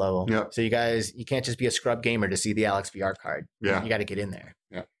last level. Yeah. So you guys, you can't just be a scrub gamer to see the Alex VR card. Yeah. You got to get in there.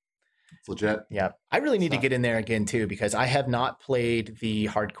 Yeah. It's legit. Yeah. I really need to get in there again too, because I have not played the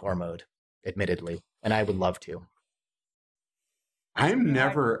hardcore mode, admittedly, and I would love to. I'm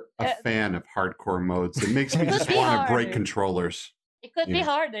never a fan of hardcore modes. It makes me just want to break controllers. It could be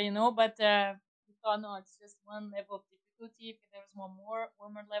harder, but we thought, no, it's just one level of difficulty. If there was one more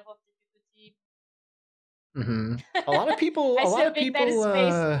level of difficulty. Mm-hmm. A lot of people, a lot of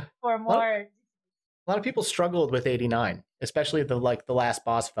people struggled with 89, especially the last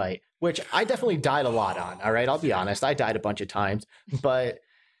boss fight, which I definitely died a lot on. All right, I'll be honest, I died a bunch of times, but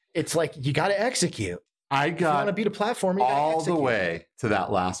it's like you got to execute. I got to beat a platformer all the way to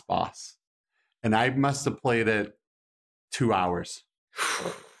that last boss, and I must have played it 2 hours,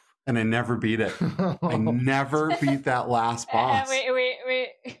 and I never beat it. I never beat that last boss. Wait.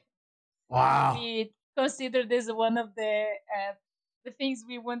 Wow. We consider this one of the the things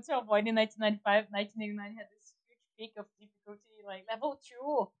we want to avoid in 1995. 1989 had this huge peak of difficulty, like level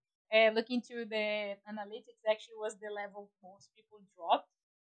 2. Looking to the analytics, actually was the level most people dropped.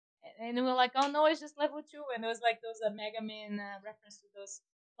 And we were like, oh no, it's just level 2. And it was like those Mega Man reference to those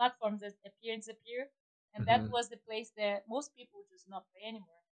platforms that appear and disappear. And that was the place that most people just not play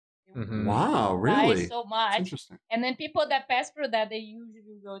anymore. Wow, really? So much. Interesting. And then people that pass through that, they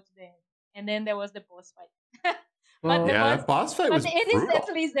usually go to the end. And then there was the boss fight. Well, that boss fight was it brutal. is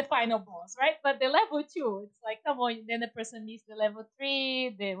at least the final boss, right? But the level 2, it's like, come on, then the person meets the level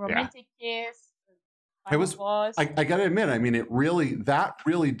 3, the romantic kiss. It was. I gotta admit, I mean, that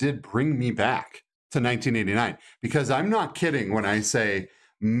really did bring me back to 1989, because I'm not kidding when I say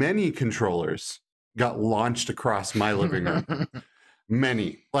many controllers got launched across my living room.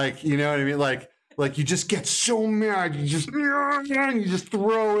 Many, like, you know what I mean, like you just get so mad, you just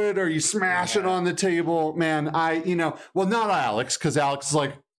throw it or you smash it on the table, man. Well, not Alex, because Alex is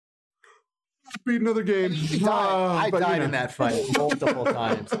like, beat another game. I died in that fight multiple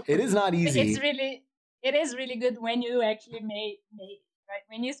times. It is not easy. It is really good when you actually make it, right?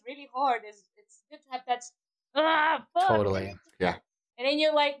 When it's really hard, it's good to have that. Totally. Yeah. And then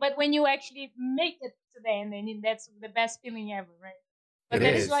you're like, but when you actually make it to the end, then that's the best feeling ever, right? But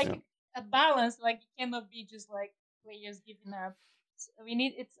there is like a balance. Like it cannot be just like players giving up. So we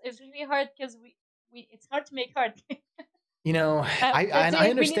need. It's really hard because we it's hard to make hard. I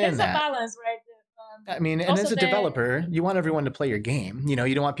understand that. There's a balance, right? I mean, and as a developer, you want everyone to play your game. You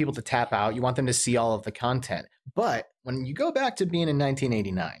don't want people to tap out. You want them to see all of the content. But when you go back to being in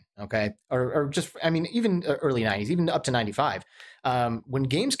 1989, okay, or just, I mean, even early 90s, even up to 95, when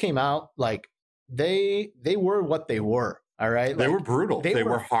games came out, like they were what they were. All right, they were brutal. They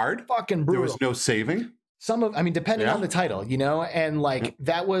were hard, fucking brutal. There was no saving. Depending on the title, and like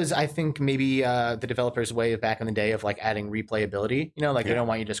that was, I think, maybe the developers' way of back in the day of like adding replayability. They don't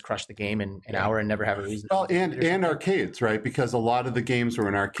want you to just crush the game in an hour and never have a reason. Well, and arcades, right? Because a lot of the games were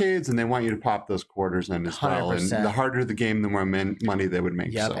in arcades, and they want you to pop those quarters in as 100%. Well. And the harder the game, the more money they would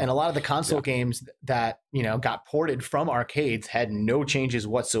make. Yeah, so. And a lot of the console games that got ported from arcades had no changes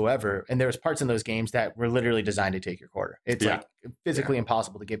whatsoever, and there was parts in those games that were literally designed to take your quarter. It's like physically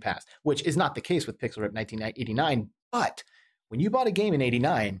impossible to get past, which is not the case with Pixel Rip 1989. But when you bought a game in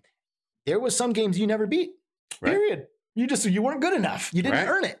 89, there was some games you never beat. Right. Period. You weren't good enough. You didn't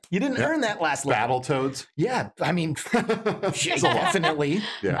earn it. You didn't earn that last level. Battletoads. Yeah, I mean, definitely.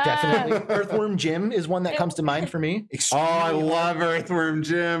 Definitely. Earthworm Jim is one that comes to mind for me. I love Earthworm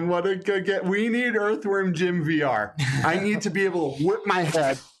Jim. What a good get. We need Earthworm Jim VR. I need to be able to whip my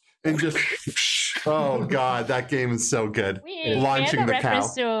head and just. Oh God, that game is so good. Launching the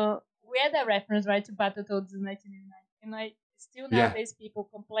cow. We had a reference, right, to Battletoads in 1989, and like still nowadays people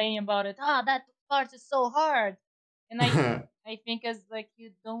complain about it. That part is so hard, and I think as like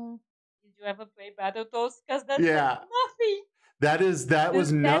did you ever play Battletoads? Because that's nothing. That is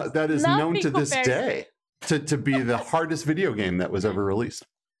known to this day to be the hardest video game that was ever released.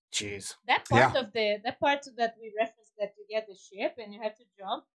 Jeez, that part that we referenced, that you get the ship and you have to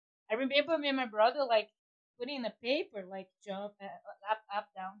jump. I remember me and my brother like putting in a paper, like jump up,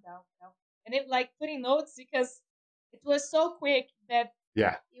 down, and it like putting notes because it was so quick that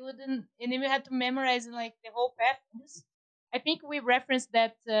you wouldn't, and then we had to memorize like the whole path. I think we referenced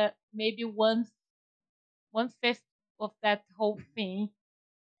that maybe 1/5 of that whole thing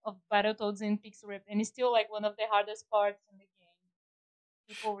of Battletoads in Pixel Rip, and it's still like one of the hardest parts in the game.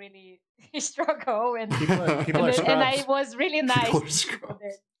 People really struggle, and and I was really nice.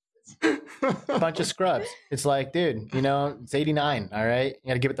 A bunch of scrubs. It's like, dude, it's 89. All right, you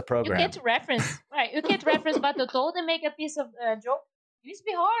got to give it the program. You can't reference, right? You can't reference Battletoads and make a piece of joke. It needs to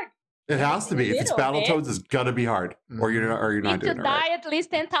be hard. It has to be. If it's Battletoads, it's gotta be hard, or you're not doing it right. You need to die at least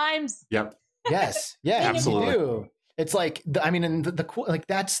 10 times. Yep. Yes. Yeah. Absolutely. Do. It's like, and the cool, like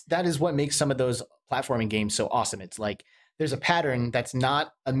that is what makes some of those platforming games so awesome. It's like there's a pattern that's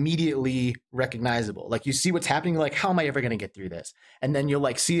not immediately recognizable. Like you see what's happening, like, how am I ever going to get through this? And then you'll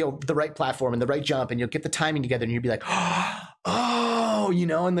like see the right platform and the right jump, and you'll get the timing together, and you'll be like, oh,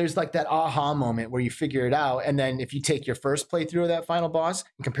 and there's like that aha moment where you figure it out. And then if you take your first playthrough of that final boss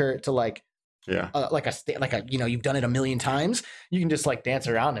and compare it to like, you've done it a million times, you can just like dance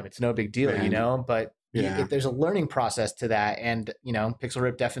around him. It's no big deal, but there's a learning process to that. And, Pixel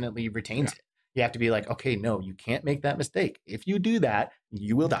Rip definitely retains it. You have to be like, okay, no, you can't make that mistake. If you do that,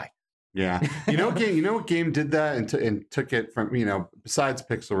 you will die. Yeah. What game did that and took it from, besides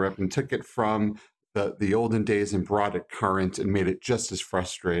Pixel Rip, and took it from the olden days and brought it current and made it just as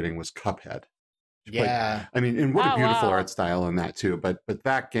frustrating, was Cuphead. Yeah. And what a beautiful art style in that too. But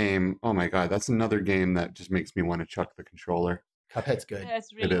that game, oh my God, that's another game that just makes me want to chuck the controller. Cuphead's good.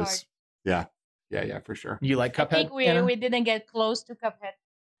 That's really hard. Yeah, for sure. You like Cuphead? I think we didn't get close to Cuphead.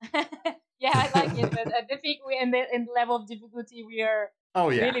 Yeah, I like it, but I think in the level of difficulty we are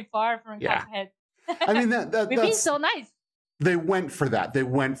really far from Cuphead. I mean that's been so nice. They went for that. They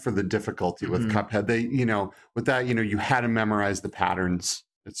went for the difficulty with Cuphead. They, with that, you had to memorize the patterns.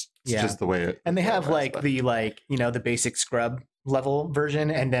 It's just the way it. And they have the basic scrub level version,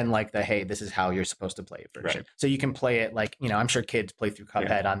 and then like the hey, this is how you're supposed to play it version. Right. So you can play it like I'm sure kids play through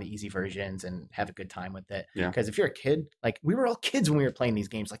Cuphead on the easy versions and have a good time with it. Yeah. Because if you're a kid, like we were all kids when we were playing these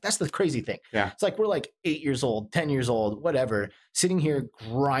games. Like that's the crazy thing. Yeah. It's like we're like 8 years old, 10 years old, whatever, sitting here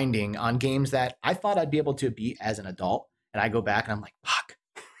grinding on games that I thought I'd be able to beat as an adult. And I go back and I'm like, fuck,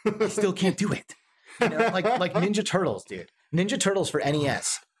 I still can't do it. Like Ninja Turtles, dude. Ninja Turtles for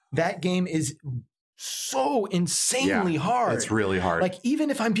NES. That game is so insanely hard. It's really hard. Like even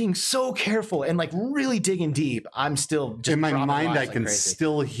if I'm being so careful and like really digging deep, I'm still just in my mind. I can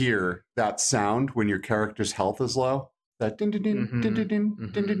still hear that sound when your character's health is low. That din din din din din din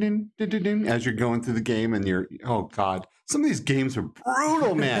din din din din as you're going through the game, and you're God. Some of these games are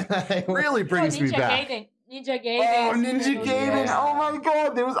brutal, man. Really brings me back. Ninja Gaiden. Oh, Ninja Gaiden. Oh my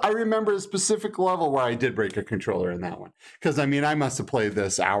God. I remember a specific level where I did break a controller in that one. Because I must have played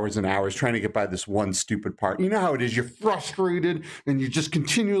this hours and hours trying to get by this one stupid part. You know how it is. You're frustrated and you're just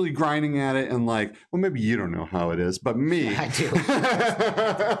continually grinding at it. And like, well, maybe you don't know how it is, but me. I do.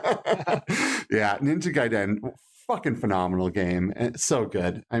 Yeah. Ninja Gaiden. Fucking phenomenal game. It's so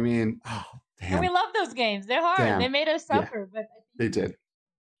good. I mean, oh, damn. And we love those games. They're hard. Damn. They made us suffer. But I think they did.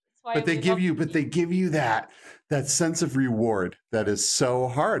 But they give you that sense of reward that is so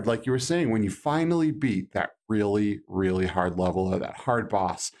hard. Like you were saying, when you finally beat that really, really hard level or that hard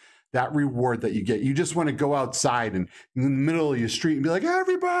boss, that reward that you get, you just want to go outside and in the middle of your street and be like,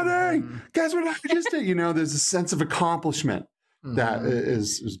 everybody, guess what I just did? There's a sense of accomplishment that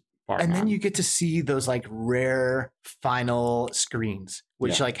is and then you get to see those like rare final screens,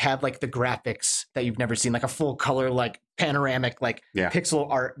 which like have like the graphics that you've never seen, like a full color, like panoramic, like pixel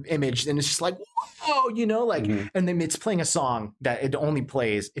art image. And it's just like, whoa, and then it's playing a song that it only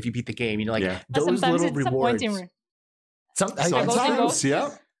plays if you beat the game. Those little rewards. Sometimes, yeah.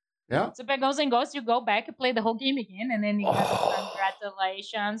 So if it goes and goes, you go back and play the whole game again, and then you get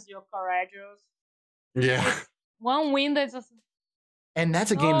congratulations, you're courageous. Yeah. One win that's and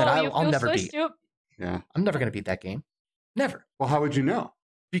that's a game that I'll never beat. Yeah. I'm never going to beat that game. Never. Well, how would you know?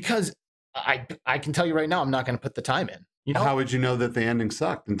 Because I can tell you right now, I'm not going to put the time in. How would you know that the ending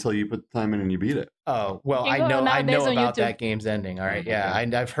sucked until you put the time in and you beat it? Oh, well, I know about that game's ending. All right. Yeah.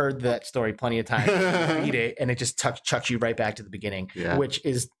 I've heard that story plenty of times. You beat it and it just chucks you right back to the beginning, which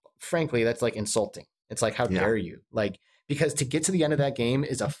is, frankly, that's like insulting. It's like, how dare you? Like, because to get to the end of that game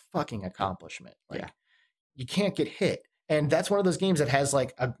is a fucking accomplishment. Like, you can't get hit. And that's one of those games that has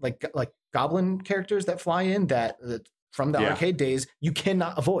like goblin characters that fly in that from the arcade days you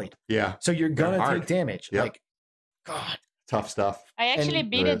cannot avoid. Yeah. So you're gonna take damage. Yep. Like, God, tough stuff. I actually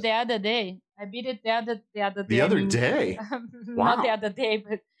beat it the other day. I beat it the other day. The other day? Wow. Not the other day,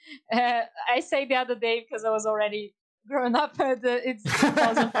 but I say the other day because I was already grown up. It's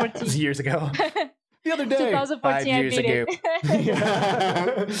 2014. It was years ago. The other day, 2014, 5 years ago.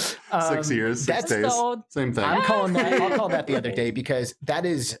 6 years, 6 days, same thing. I'll call that the other day because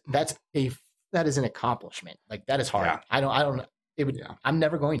that's an accomplishment. Like that is hard. Yeah. I'm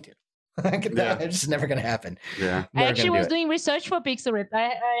never going to. It's just never going to happen. Yeah. I actually was doing research for Pixel Rip.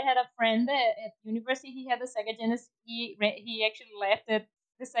 I had a friend at university. He had a Sega Genesis. He actually left the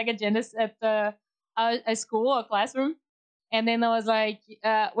Sega Genesis at a school or classroom. And then I was like,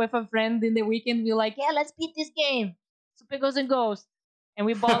 with a friend in the weekend, we were like, yeah, let's beat this game. Super Ghosts and Ghosts. And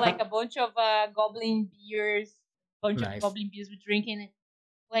we bought like a bunch of goblin beers. We're drinking and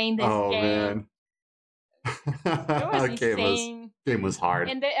playing this game. Man. It was game was hard.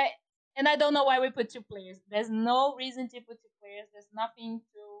 And I don't know why we put 2 players. There's no reason to put 2 players. There's nothing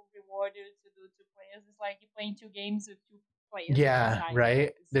to reward you to do 2 players. It's like you're playing 2 games with 2 players. Yeah,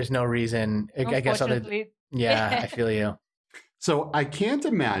 right? There's no reason. I guess I feel you. So I can't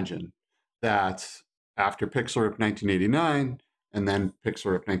imagine that after Pixel Rip 1989 and then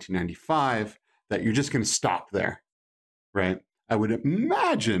Pixel Rip 1995 that you're just going to stop there, right? I would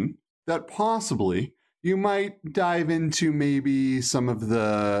imagine that possibly you might dive into maybe some of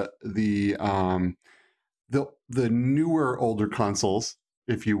the newer older consoles,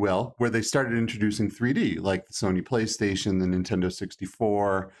 if you will, where they started introducing 3D, like the Sony PlayStation, the Nintendo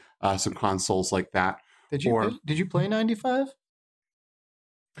 64, some consoles like that. Did you play 95?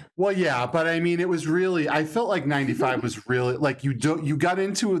 Well, yeah, but I mean, it was really. I felt like '95 was really like you got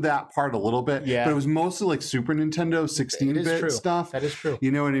into that part a little bit, yeah. But it was mostly like Super Nintendo 16-bit stuff. That is true.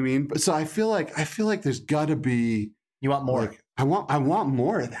 You know what I mean? But so I feel like there's got to be. You want more? Like, I want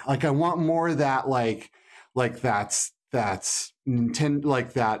more of that. Like I want more of that. Like that's Nintendo,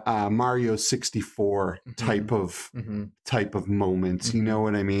 like that Mario 64 type of moments. You know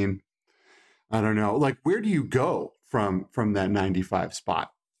what I mean? I don't know. Like, where do you go from that 95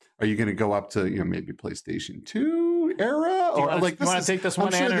 spot? Are you going to go up to, maybe PlayStation 2 era? Or like, you want to take this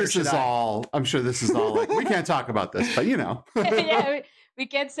one? I'm sure this is all like, we can't talk about this, but Yeah, we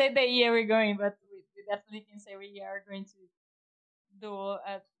can't say the year we're going, but we definitely can say we are going to do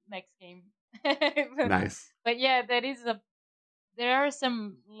a next game. Nice. But yeah, there are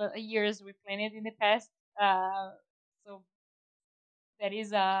some years we planned it in the past. So there is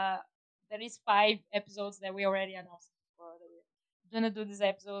 5 episodes that we already announced before that we're gonna do these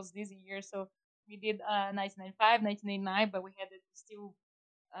episodes this year. So we did 1995, 1989, but we had still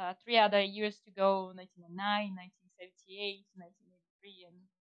 3 other years to go: 1999, 1978, 1983, and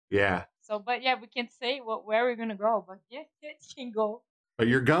yeah. So, but yeah, we can't say where we're gonna go, but yeah, it can go. But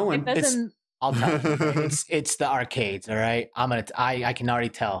you're going. I'll tell you. It's the arcades, all right? I can already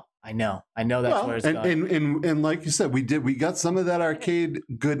tell. I know that's where it's going. And like you said, we got some of that arcade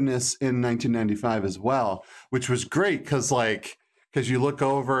goodness in 1995 as well, which was great because you look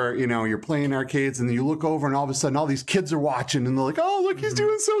over, you're playing arcades and then you look over and all of a sudden all these kids are watching and they're like, oh, look, he's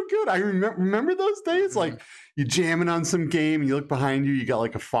doing so good. I remember those days. Like you jamming on some game, you look behind you, you got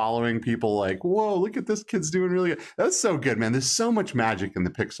like a following, people like, whoa, look at this kid's doing really good. That's so good, man. There's so much magic in the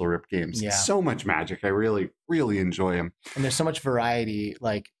Pixel Rip games. Yeah. So much magic. I really, really enjoy them. And there's so much variety.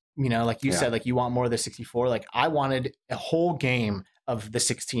 Like you said, like you want more of the 64. Like I wanted a whole game of the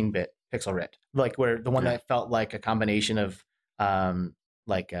 16-bit Pixel Rip, like where the one that felt like a combination of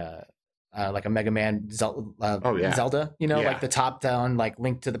like a Mega Man Zelda, like the top down, like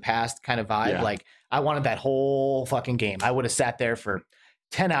Link to the Past kind of vibe. Yeah. Like I wanted that whole fucking game. I would have sat there for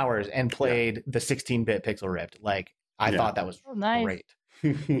 10 hours and played the 16-bit Pixel Ripped. Like I thought that was great.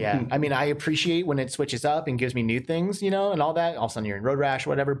 Yeah. I mean, I appreciate when it switches up and gives me new things, and all that. All of a sudden you're in Road Rash or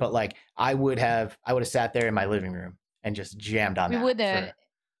whatever. But like I would have sat there in my living room and just jammed on that. We would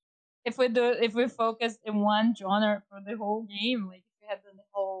if we focused in one genre for the whole game, like if we had the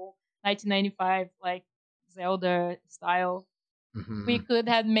whole 1995 like Zelda style, we could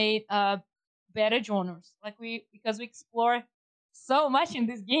have made better genres. Like because we explore so much in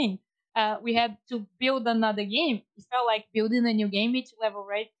this game. We had to build another game. It felt like building a new game each level,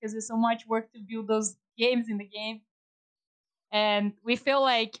 right? Because there's so much work to build those games in the game. And we feel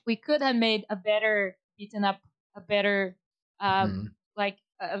like we could have made a better beaten up, a better like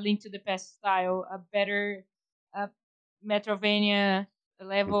a Link to the Past style, a better Metrovania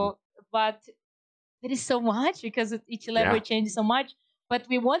level. But there is so much because each level changes so much. But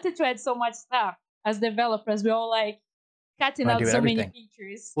we wanted to add so much stuff as developers. We're all like cutting out so many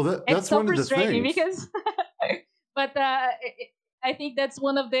features. Well, that's one of the things. Because, but I think that's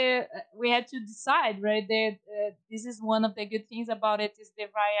one of the we had to decide, right? That this is one of the good things about it is the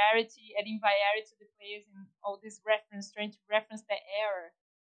variety, adding variety to the players and all this reference, trying to reference that era,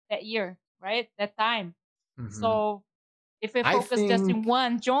 that year, right? That time. So if we focus just in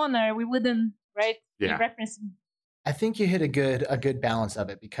one genre, we wouldn't, right? Be referencing. I think you hit a good balance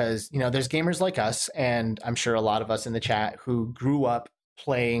of it because, there's gamers like us, and I'm sure a lot of us in the chat who grew up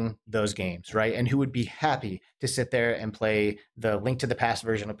playing those games, right? And who would be happy to sit there and play the Link to the Past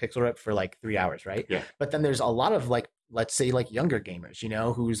version of Pixel Rip for like 3 hours, right? Yeah. But then there's a lot of like, let's say like younger gamers,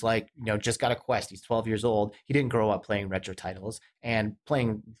 who's like, just got a Quest. He's 12 years old. He didn't grow up playing retro titles, and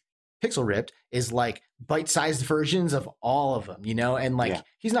playing Pixel Ripped is like bite-sized versions of all of them, and like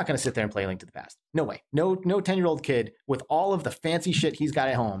he's not going to sit there and play Link to the Past. No way. No 10-year-old kid with all of the fancy shit he's got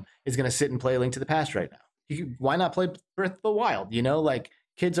at home is going to sit and play Link to the Past right now. Why not play Breath of the Wild? Like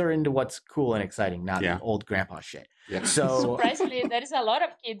kids are into what's cool and exciting, not the old grandpa shit. Yeah. So surprisingly, there is a lot of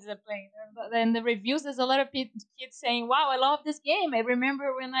kids that playing. And the reviews, there's a lot of kids saying, "Wow, I love this game. I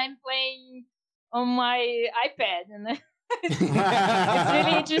remember when I'm playing on my iPad." And it's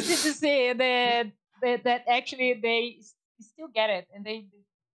really interesting to see that actually they still get it, and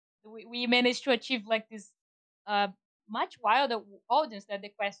we managed to achieve like this much wilder audience that the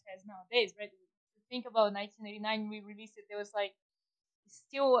Quest has nowadays, right? Think about 1989 we released it, there was like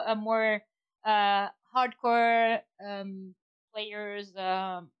still a more hardcore players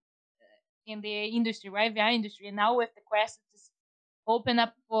in the industry, right? VR industry, and now with the Quest it's just open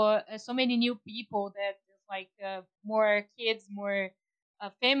up for so many new people that like more kids, more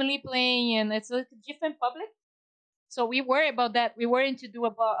family playing, and it's like a different public. So we worry about that. We worried to do a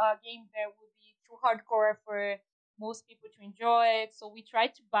game that would be too hardcore for most people to enjoy it. So we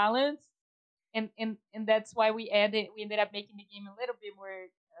tried to balance, and that's why we ended up making the game a little bit more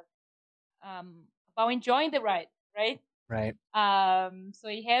about enjoying the ride, right? Right. So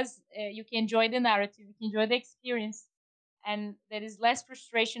it has you can enjoy the narrative, you can enjoy the experience, and there is less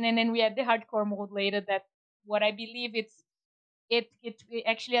frustration. And then we have the hardcore mode later. That what I believe it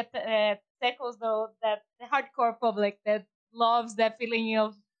actually tackles the hardcore public that loves that feeling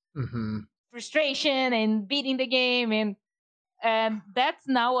of frustration and beating the game, and that's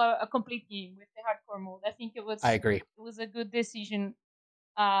now a complete game with the hardcore mode. I think I agree. It was a good decision.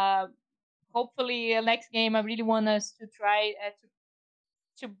 Hopefully, next game, I really want us to try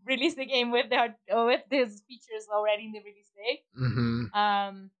to release the game with with these features already in the release date.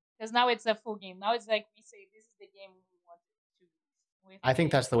 Because now it's a full game. Now it's like we say, this is the game we want to. I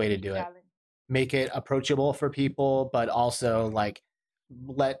think that's the way to do it. Make it approachable for people, but also like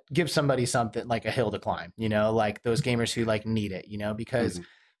give somebody something like a hill to climb. You know, like those gamers who like need it. You know, because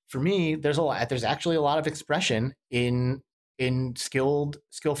for me, there's actually a lot of expression in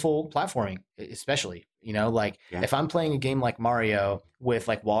skillful platforming, especially, you know, like if I'm playing a game like Mario with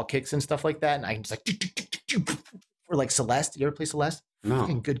like wall kicks and stuff like that, and I can just like, or like Celeste. You ever play Celeste? No.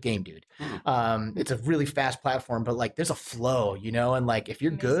 Fucking good game, dude. It's a really fast platform, but like there's a flow, you know, and like if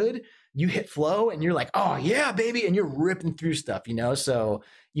you're good, you hit flow and you're like, oh yeah, baby, and you're ripping through stuff, you know. So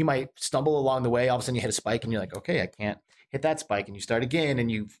you might stumble along the way, all of a sudden you hit a spike and you're like, okay, I can't hit that spike, and you start again and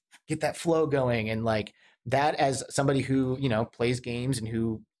you get that flow going. And like that, as somebody who, you know, plays games and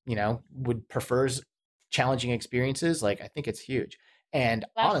who, you know, would prefers challenging experiences, like I think it's huge. And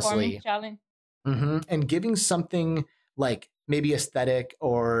honestly, and giving something like maybe aesthetic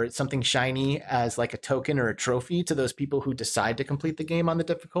or something shiny as like a token or a trophy to those people who decide to complete the game on the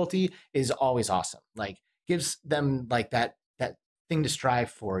difficulty is always awesome. Like gives them like that thing to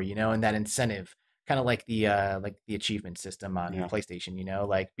strive for, you know, and that incentive, kind of like the achievement system on PlayStation, you know,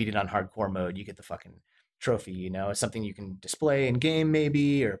 like beat it on hardcore mode, you get the fucking trophy, you know. It's something you can display in game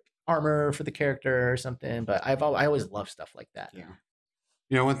maybe, or armor for the character or something. But I always love stuff like that. Yeah.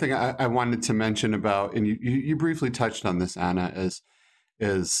 You know, one thing I wanted to mention about, and you briefly touched on this, Anna,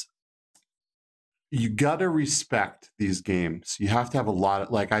 is you got to respect these games. You have to have a lot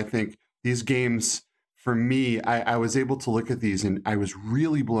of, like, I think these games, for me, I was able to look at these and I was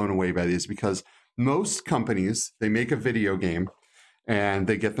really blown away by these, because most companies, they make a video game and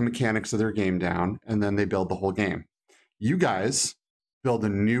they get the mechanics of their game down and then they build the whole game. You guys build a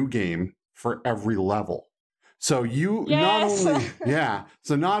new game for every level. So you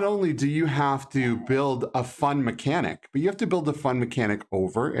not only do you have to build a fun mechanic, but you have to build a fun mechanic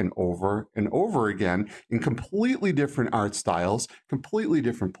over and over and over again in completely different art styles, completely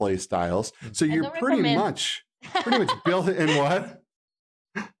different play styles. So you're pretty much built it in what?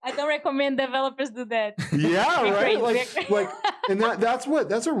 I don't recommend developers do that. Yeah, right. Like, and that's what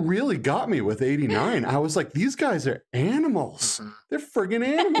really got me with 89. I was like, these guys are animals. They're friggin'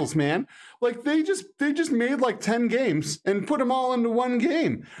 animals, man. Like they just made like 10 games and put them all into one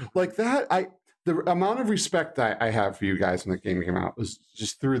game. Like that, the amount of respect I have for you guys when the game came out was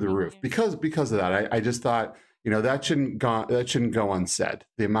just through the roof. Because of that, I just thought, you know, that shouldn't go unsaid.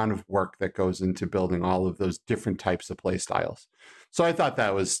 The amount of work that goes into building all of those different types of play styles. So I thought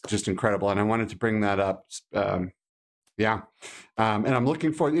that was just incredible, and I wanted to bring that up. And I'm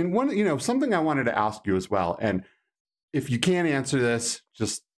looking forward. And one, you know, something I wanted to ask you as well. And if you can't answer this,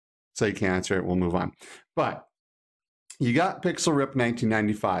 just say you can't answer it. We'll move on. But you got Pixel Rip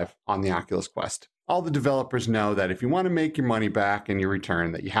 1995 on the Oculus Quest. All the developers know that if you want to make your money back and your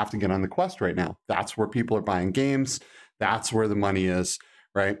return, that you have to get on the Quest right now. That's where people are buying games. That's where the money is,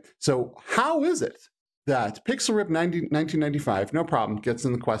 right? So how is it that Pixel Rip 1995, no problem, gets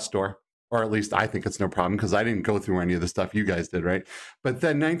in the Quest store? Or at least I think it's no problem, because I didn't go through any of the stuff you guys did, right? But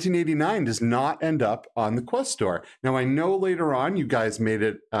then 1989 does not end up on the Quest store. Now, I know later on you guys made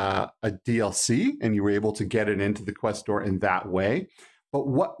it a DLC and you were able to get it into the Quest store in that way. But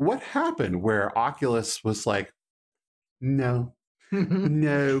what happened where Oculus was like, no,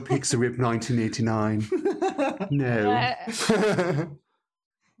 no, Pixel Rip 1989, no.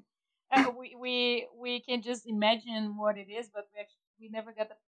 We can just imagine what it is, but we never got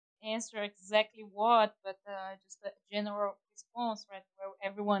the answer exactly what, but just a general response, right? Where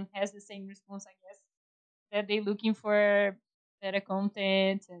everyone has the same response, I guess, that they're looking for better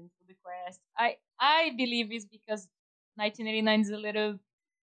content and for the Quest. I believe it's because 1989 is a little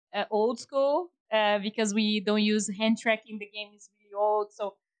old school, because we don't use hand tracking. The game is really old,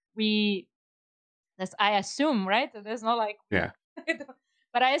 so I assume, right? There's not like yeah.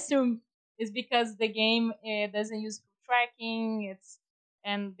 But I assume is because the game doesn't use tracking.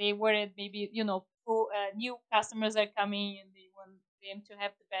 And they worried maybe new customers are coming and they want them to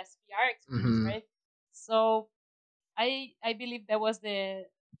have the best VR experience, right? So I believe that was the,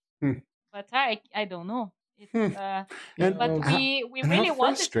 but I don't know. It's but we really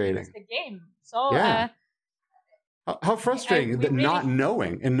wanted to use the game, so yeah. How frustrating that really, not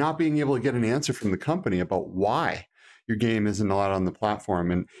knowing and not being able to get an answer from the company about why your game isn't allowed on the platform.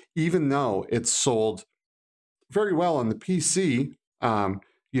 And even though it's sold very well on the PC,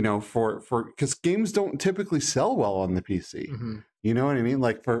 because games don't typically sell well on the PC. You know what I mean?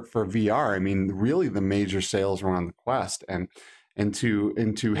 Like for VR, I mean, really the major sales were on the Quest, and to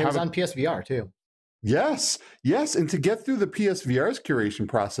have it was on PSVR too. Yes, and to get through the PSVR's curation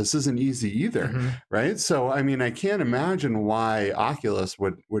process isn't easy either, right? So, I mean, I can't imagine why Oculus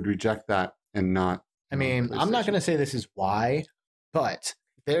would reject that and not. I mean, I'm not going to say this is why, but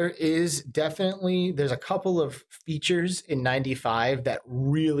there's a couple of features in 95 that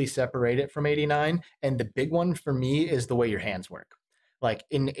really separate it from 89, and the big one for me is the way your hands work. Like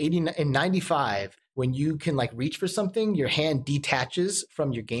in 95, when you can like reach for something, your hand detaches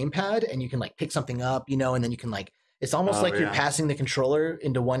from your gamepad and you can like pick something up, and then you can like, it's almost like you're passing the controller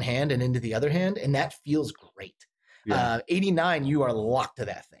into one hand and into the other hand. And that feels great. 89, you are locked to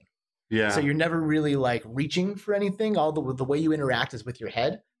that thing. Yeah. So you're never really like reaching for anything. All the way you interact is with your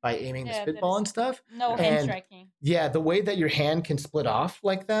head by aiming the spitball and stuff. No hand tracking. Yeah. The way that your hand can split off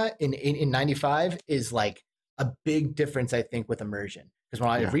like that in 95 is like a big difference, I think, with immersion. Because when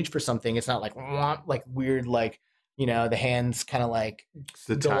I reach for something, it's not like weird, like, the hands kind of like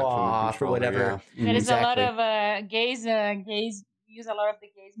go off or whatever. Yeah. There is a lot of gaze use a lot of the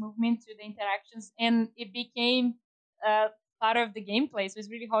gaze movement to the interactions, and it became part of the gameplay. So it's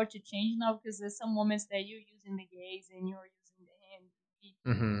really hard to change now because there's some moments that you're using the gaze and you're using the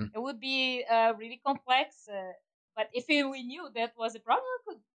hand. It would be really complex, but if we knew that was a problem,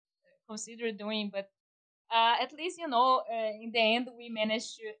 we could consider doing. But at least, in the end, we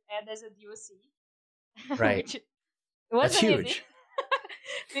managed to add as a DLC. Right. It wasn't huge.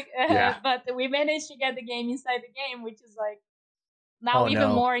 Easy. But we managed to get the game inside the game, which is like now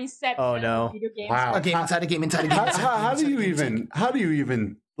even more Inception video games. Wow. A game inside a game inside a game. How do you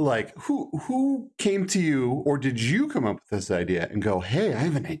even like who came to you, or did you come up with this idea and go, hey, I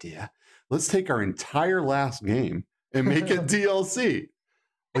have an idea. Let's take our entire last game and make it DLC.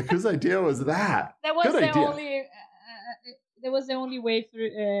 Like, whose idea was that? That was the only. That was the only way through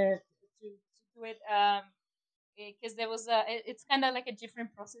to do it. Because there was it's kind of like a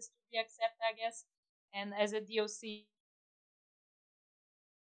different process to be accepted, I guess. And as a DLC.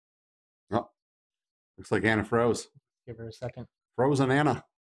 Oh, looks like Anna froze. Give her a second. Frozen Anna.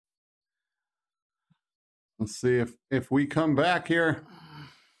 Let's see if we come back here.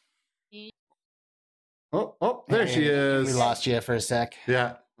 Oh, there she is. We lost you for a sec.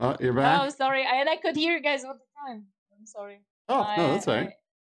 Yeah. Oh, you're back. Oh, sorry. And I could hear you guys all the time. I'm sorry. Oh, no, that's all right.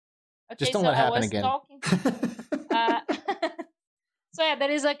 Okay, just don't let it happen again. So yeah,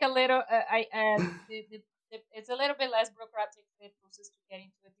 there is like a little. It's a little bit less bureaucratic the process to get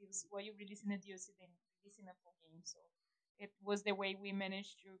into a DLC. Well, you release in a DLC than releasing a full game. So it was the way we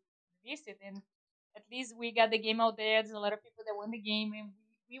managed to release it, and at least we got the game out there. There's a lot of people that want the game, and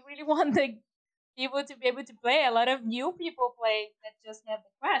we really want the people to be able to play. A lot of new people play that just have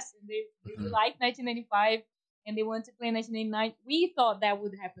the Quest, and they really like 1995, and they want to play 1999. We thought that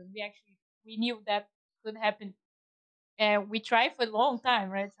would happen. We knew that could happen. We tried for a long time,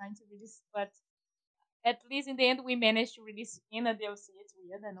 right, trying to release, but at least in the end, we managed to release in a DLC. It's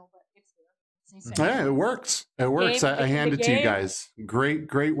weird, I know, but it's there. It's insane. Yeah, it works. I hand it to you guys. Great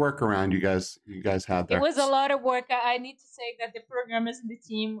workaround you guys had there. It was a lot of work. I need to say that the programmers in the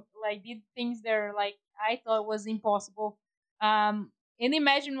team did things that are I thought was impossible.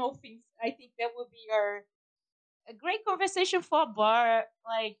 Unimaginable things. I think that would be a great conversation for a bar,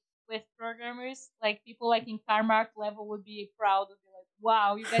 with programmers, people in Carmark level would be proud of be like,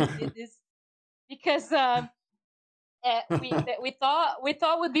 wow, you guys did this. Because we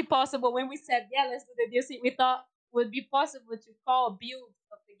thought would be possible when we said, yeah, let's do the DLC. We thought would be possible to call a build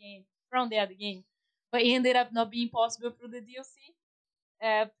of the game from the other game, but it ended up not being possible through the DLC,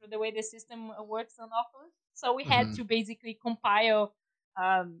 for the way the system works on Oculus. So we had to basically compile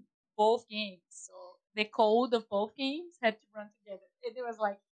both games. So the code of both games had to run together. It was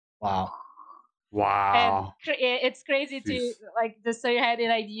like, wow. Wow. And it's crazy to just so you had an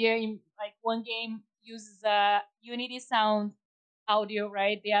idea. In one game uses Unity sound audio,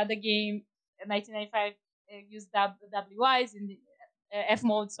 right? The other game, 1995, used WIs in the F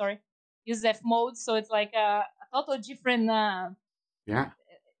mode. Sorry, uses F mode. So it's like a total different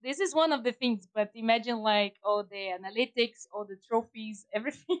this is one of the things. But imagine like all the analytics, all the trophies,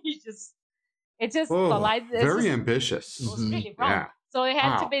 everything is just collides. Very ambitious. It was really wrong. Yeah. So I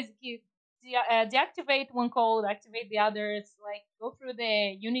had to basically deactivate one code, activate the others, like go through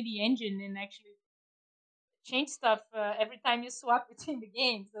the Unity engine and actually change stuff every time you swap between the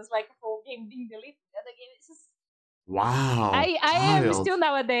games. There's like a whole game being deleted. The other game is just wow. I am still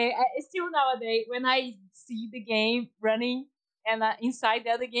nowadays when I see the game running and inside the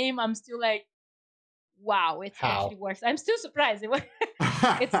other game, I'm still like, wow, it actually works. I'm still surprised.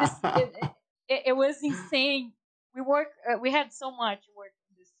 It's just it was insane. We had so much work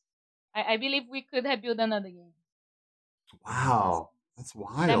on this. I believe we could have built another game. Wow, that's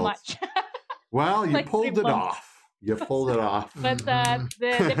wild. That much. Well, you like pulled it off. You pulled it off. But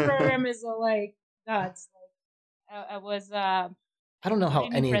the program is like nuts. Like I was. I don't know how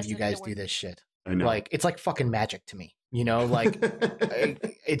any of you guys do this shit. I know. Like it's like fucking magic to me. You know, like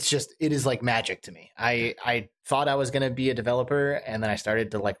it is like magic to me. I thought I was gonna be a developer, and then I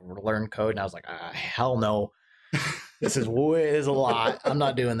started to like learn code, and I was like, hell no. This is a lot. I'm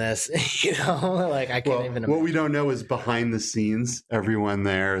not doing this. You know, like I can't even imagine. What we don't know is behind the scenes, everyone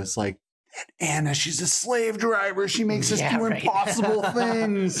there is like, Anna, she's a slave driver. She makes us do impossible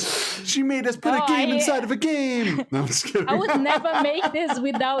things. She made us put a game inside of a game. No, I'm just kidding. I would never make this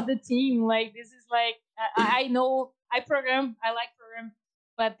without the team. Like this is like I know I like program,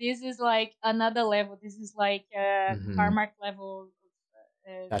 but this is like another level. This is like Carmack level.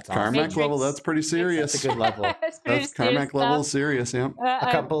 That's awesome. Carmack level. That's pretty serious. That's a good level. That's Carmack level serious. Yeah.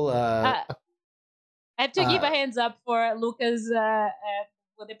 A couple. I have to give a hands up for Lucas.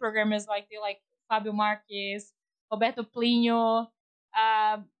 What the programmers like Fabio Marques, Roberto Plinio,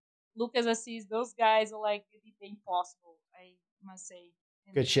 Lucas Assis. Those guys are like did the impossible. I must say.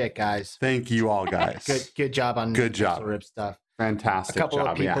 Good shit, guys. Thank you all, guys. good job on Rip stuff. Fantastic. A couple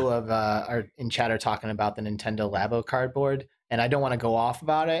of people are in chat are talking about the Nintendo Labo cardboard. And I don't want to go off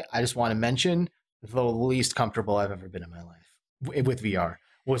about it. I just want to mention the least comfortable I've ever been in my life with VR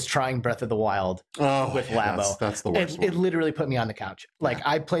was trying Breath of the Wild with Labo. That's the worst. It literally put me on the couch. Like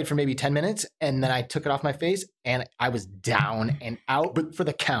I played for maybe 10 minutes and then I took it off my face and I was down and out for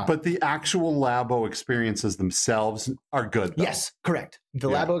the count. But the actual Labo experiences themselves are good, though. Yes, correct. The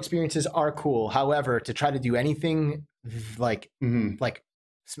Labo experiences are cool. However, to try to do anything like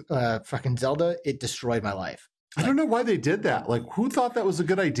fucking Zelda, it destroyed my life. I don't know why they did that. Like, who thought that was a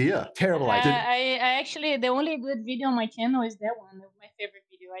good idea? Terrible idea. I actually, the only good video on my channel is that one. My favorite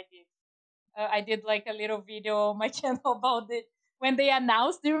video I did. I did like a little video on my channel about it. When they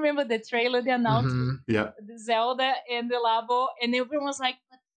announced, do you remember the trailer they announced? Yeah. The Zelda and the Labo. And everyone was like,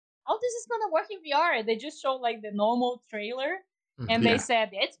 how this is going to work in VR? They just showed like the normal trailer. And they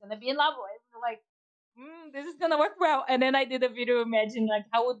said, it's going to be in Labo. And we're like, this is going to work well. And then I did a video, imagine like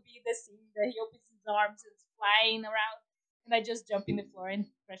how would be the scene that he opens his arms and flying around, and I just jump in the floor and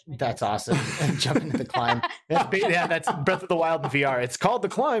crash my That's awesome. And jump into the climb. That's Breath of the Wild in VR. It's called The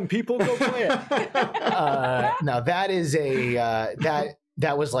Climb. People go play it. Now that is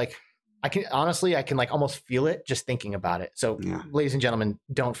that was like I can like almost feel it just thinking about it. So, ladies and gentlemen,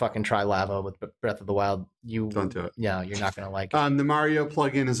 don't fucking try Lava with Breath of the Wild. You don't do it. Yeah, you're not gonna like it. The Mario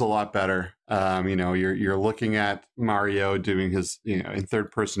plugin is a lot better. You know, you're looking at Mario doing his, in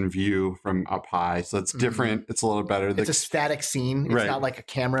third person view from up high, so it's different. It's a little better. It's a static scene. It's not like a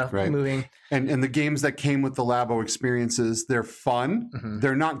camera moving. And the games that came with the Labo experiences, they're fun.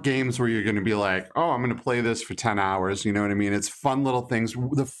 They're not games where you're going to be like, oh, I'm going to play this for 10 hours. You know what I mean? It's fun little things.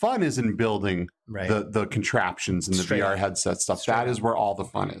 The fun is in building the contraptions and the VR headset stuff. That is where all the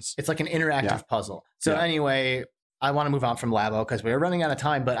fun is. It's like an interactive puzzle. So anyway, I want to move on from Labo because we're running out of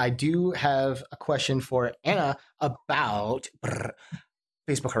time, but I do have a question for Anna about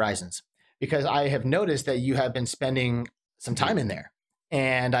Facebook Horizons, because I have noticed that you have been spending some time in there.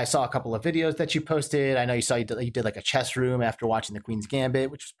 And I saw a couple of videos that you posted. I know you did like a chess room after watching the Queen's Gambit,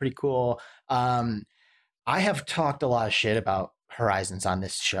 which was pretty cool. I have talked a lot of shit about Horizons on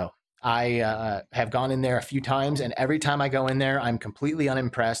this show. I have gone in there a few times, and every time I go in there, I'm completely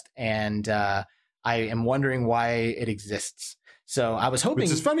unimpressed, and I am wondering why it exists. So I was hoping,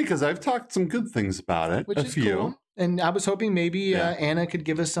 which is funny because I've talked some good things about it, which is cool. And I was hoping maybe Anna could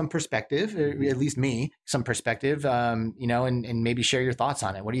give us some perspective, or at least me, some perspective, and maybe share your thoughts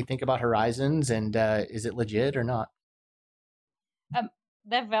on it. What do you think about Horizons, and is it legit or not?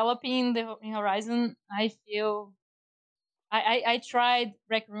 Developing in Horizon, I feel I tried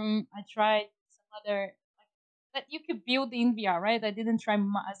Rec Room, I tried some other that you could build in VR, right? I didn't try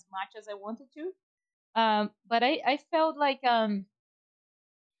as much as I wanted to, but I felt like the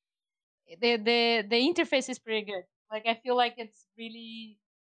interface is pretty good. Like I feel like it's really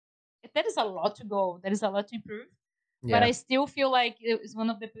there is a lot to go. There is a lot to improve. Yeah. But I still feel like it's one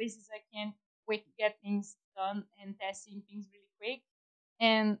of the places I can quick get things done and testing things really quick.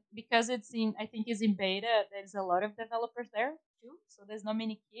 And because I think it's in beta, there's a lot of developers there too. So there's not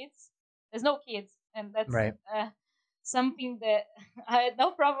many kids. There's no kids, and that's right. something that I had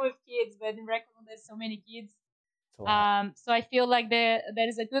no problem with kids, but in Rec Room there's so many kids. So I feel like there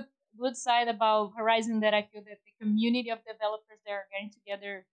is a good side about Horizon, that I feel that the community of developers there are getting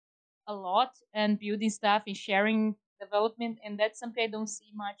together a lot and building stuff and sharing development, and that's something I don't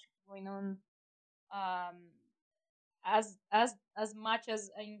see much going on um, as much as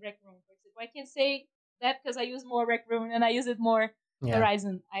in Rec Room. For example, I can say that because I use more Rec Room and I use it more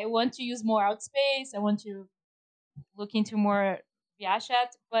Horizon. I want to use more Outspace. I want to look into more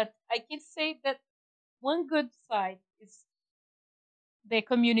ViaChat, but I can say that one good side is the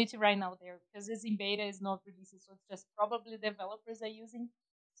community right now there, because it's in beta, is not released, so it's just probably developers are using.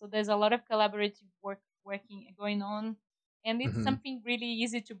 So there's a lot of collaborative working going on, and it's something really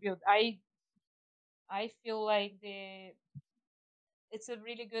easy to build. I feel like it's a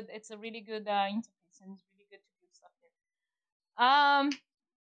really good interface, and it's really good to build stuff there.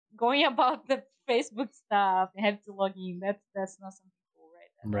 Going about the Facebook stuff, I have to log in. That's not something cool,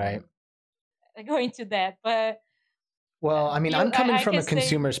 right? I go into that, but well, I mean, I'm coming from a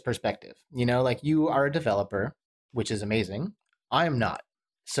consumer's perspective. You know, like, you are a developer, which is amazing. I am not.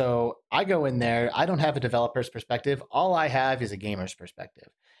 So I go in there. I don't have a developer's perspective. All I have is a gamer's perspective,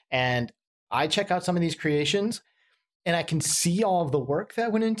 and I check out some of these creations, and I can see all of the work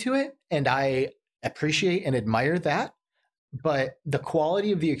that went into it, and I appreciate and admire that. But the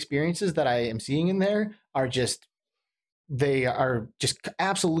quality of the experiences that I am seeing in there are just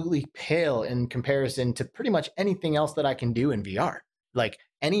absolutely pale in comparison to pretty much anything else that I can do in VR. Like,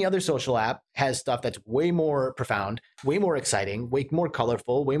 any other social app has stuff that's way more profound, way more exciting, way more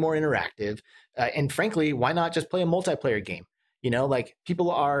colorful, way more interactive. And frankly, why not just play a multiplayer game? You know, like,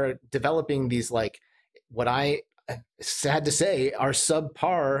 people are developing these, like, what I sad to say are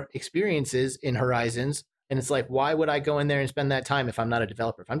subpar experiences in Horizons. And it's like, why would I go in there and spend that time if I'm not a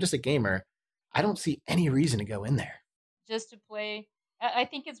developer? If I'm just a gamer, I don't see any reason to go in there. Just to play. I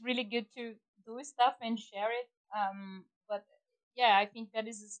think it's really good to do stuff and share it. But yeah, I think that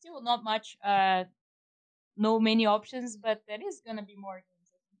is still not much, no many options, but there is gonna be more games.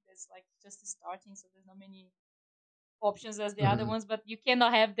 I think there's like just starting, so there's not many options as the other ones, but you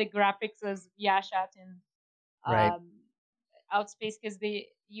cannot have the graphics as ViaChat and Outspace, because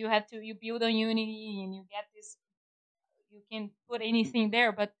you build on Unity and you get this, you can put anything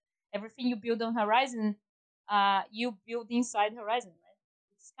there, but everything you build on Horizon, you build inside Horizon, right?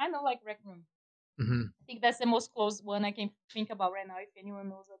 It's kind of like Rec Room. I think that's the most close one I can think about right now. If anyone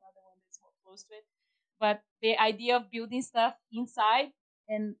knows another one that's more close to it, but the idea of building stuff inside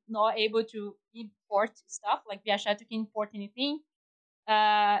and not able to import stuff like ViaChat, you can import anything.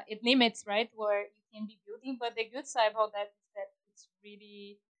 It limits, right, where you can be building. But the good side about that is that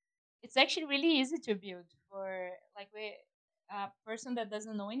it's actually really easy to build for like a person that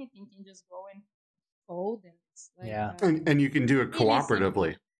doesn't know anything can just go and code, and it's like and you can do it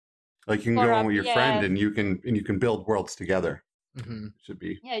cooperatively. Like, you can go on with your friend and you can build worlds together. Should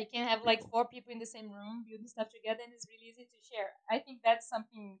be you can have like 4 people in the same room building stuff together, and it's really easy to share. I think that's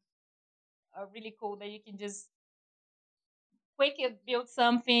something really cool, that you can just quickly build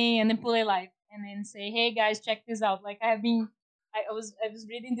something and then pull it live and then say, hey guys, check this out. Like, I was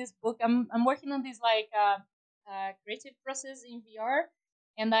reading this book. I'm working on this like creative process in VR,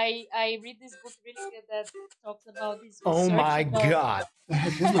 and I read this book really good that talks about this. Oh my god!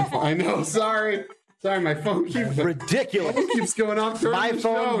 I know. Sorry, my phone keeps ridiculous. It keeps going off. My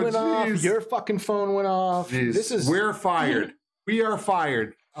phone went off. Your fucking phone went off. Jeez. We're fired. We are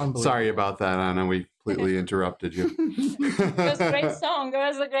fired. Sorry about that, Anna. We completely interrupted you. It was a great song. It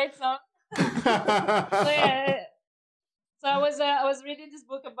was a great song. So I was reading this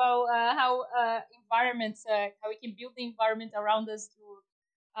book about how environments, how we can build the environment around us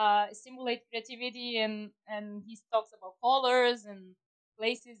to stimulate creativity, and he talks about colors and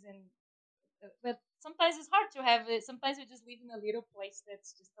places, and but sometimes it's hard to have it. Sometimes you just live in a little place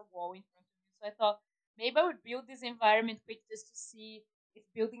that's just a wall in front of you. So I thought maybe I would build this environment quick just to see if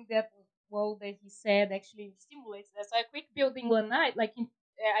building that wall that he said actually stimulates that. So I quick building one night,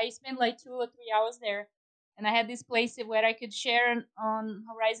 I spent like 2 or 3 hours there, and I had this place where I could share on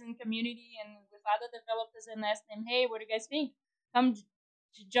Horizon community and with other developers and ask them, hey, what do you guys think? Come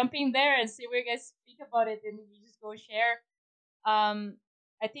jump in there and see what you guys think about it, and we just go share.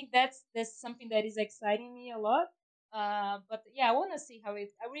 I think that's something that is exciting me a lot. But yeah, I want to see I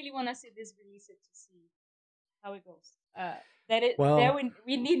really want to see this release it to see how it goes. That it Well, there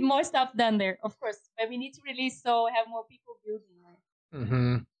we need more stuff done there, of course, but we need to release so have more people building. Right?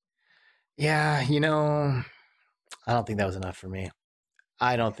 mm-hmm. Yeah, you know, I don't think that was enough for me.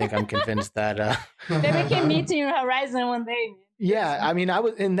 I don't think I'm convinced that. Then we can meet in Horizon one day. Man. Yeah, I mean,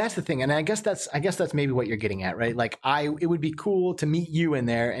 and that's the thing, and I guess that's maybe what you're getting at, right? Like, it would be cool to meet you in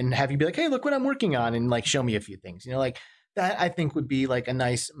there and have you be like, hey, look what I'm working on, and like show me a few things, you know, like that. I think would be like a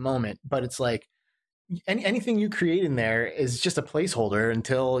nice moment, but it's like anything you create in there is just a placeholder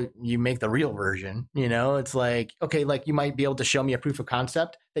until you make the real version. You know, it's like, okay, like you might be able to show me a proof of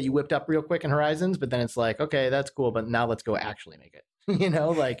concept that you whipped up real quick in Horizons, but then it's like, okay, that's cool, but now let's go actually make it. You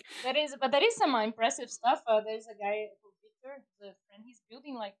know, like that is some impressive stuff. There's a guy, Victor, the friend, he's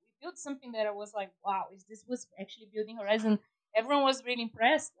building, like, we built something that I was like, wow, this was actually building Horizon. Everyone was really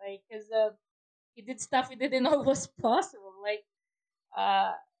impressed, like, because he did stuff we didn't know was possible, like,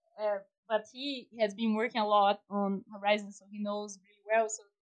 but he has been working a lot on Horizon, so he knows really well. So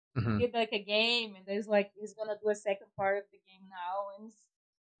he did like a game, and there's like he's gonna do a second part of the game now, and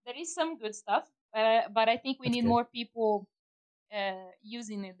there is some good stuff. But I think we need more people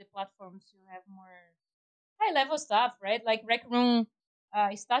using the platforms to have more high level stuff, right? Like Rec Room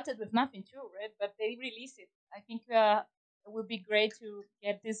started with nothing too, right? But they released it. I think it would be great to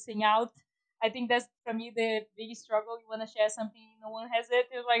get this thing out. I think that's, for me, the biggest struggle. You want to share something, no one has it.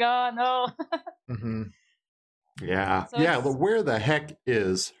 It's like, oh no. Yeah. So yeah. Where the heck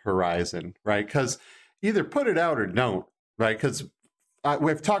is Horizon, right? Because either put it out or don't, right? Because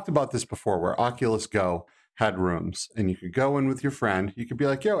we've talked about this before, where Oculus Go had rooms, and you could go in with your friend. You could be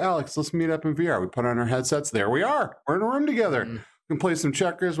like, yo, Alex, let's meet up in VR. We put on our headsets. There we are. We're in a room together. We can play some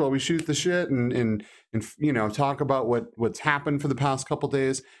checkers while we shoot the shit and you know, talk about what's happened for the past couple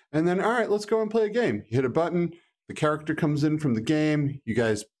days. And then, all right, let's go and play a game. You hit a button. The character comes in from the game. You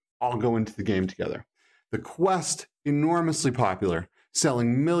guys all go into the game together. The Quest, enormously popular,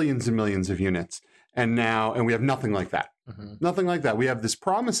 selling millions and millions of units. And we have nothing like that. Nothing like that. We have this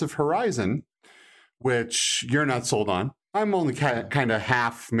promise of Horizon, which you're not sold on. I'm only kind of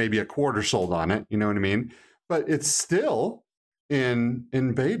half, maybe a quarter sold on it. You know what I mean? But it's still in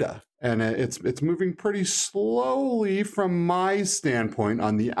beta, and it's moving pretty slowly from my standpoint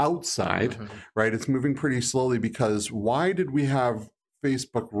on the outside, right? It's moving pretty slowly because why did we have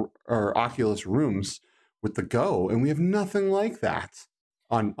Facebook or Oculus rooms with the Go, and we have nothing like that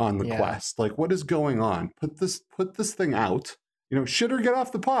on the Quest? Like, what is going on? Put this thing out. You know, shit or get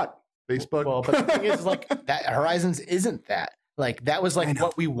off the pot, Facebook. Well, but the thing is, like, that Horizons isn't that. Like, that was like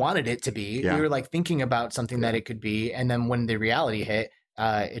what we wanted it to be. Yeah. We were like thinking about something that it could be, and then when the reality hit,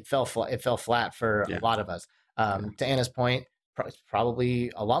 it fell flat for a lot of us. To Anna's point, it's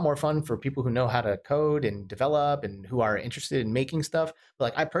probably a lot more fun for people who know how to code and develop and who are interested in making stuff. But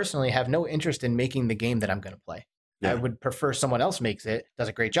like, I personally have no interest in making the game that I'm going to play. Yeah. I would prefer someone else makes it, does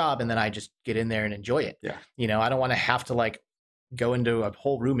a great job, and then I just get in there and enjoy it. Yeah. You know, I don't want to have to like go into a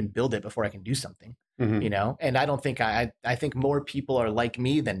whole room and build it before I can do something. You know, and I don't think I think more people are like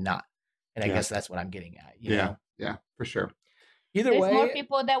me than not. And I guess that's what I'm getting at. You know? Yeah, for sure. Either There's way, more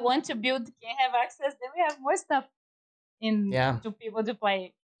people that want to build can have access. Then we have more stuff to people to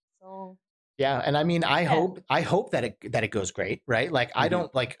play. So yeah, and I mean, I hope that it goes great, right? Like, I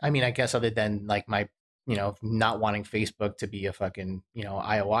don't like. I mean, I guess other than like my, you know, not wanting Facebook to be a fucking, you know,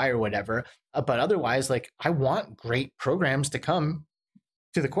 IOI or whatever, but otherwise, like, I want great programs to come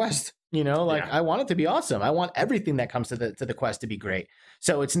to the Quest. You know, like, I want it to be awesome. I want everything that comes to the Quest to be great.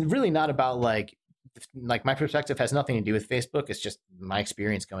 So it's really not about like my perspective has nothing to do with Facebook. It's just my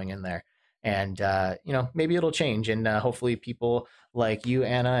experience going in there. And, you know, maybe it'll change. And hopefully people like you,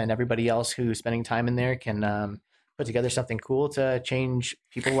 Anna, and everybody else who's spending time in there can put together something cool to change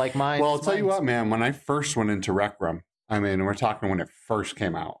people like mine. Well, I'll tell you what, man, when I first went into Rec Room, I mean, we're talking when it first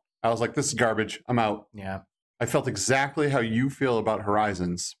came out, I was like, this is garbage. I'm out. Yeah. I felt exactly how you feel about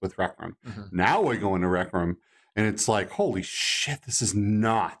Horizons with Rec Room. Now I go into Rec Room and it's like, holy shit, this is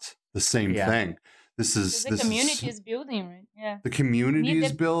not the same thing. The community is building, right? Yeah. The community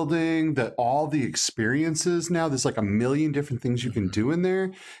is building, all the experiences now. There's like a million different things you can do in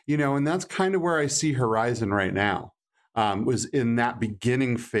there, you know, and that's kind of where I see Horizon right now. Was in that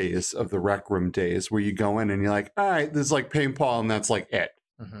beginning phase of the Rec Room days where you go in and you're like, all right, there's like paintball and that's like it.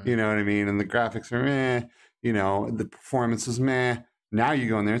 You know what I mean? And the graphics are meh, you know, the performance is meh. Now you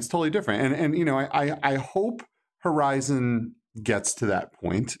go in there, it's totally different. And you know, I hope Horizon gets to that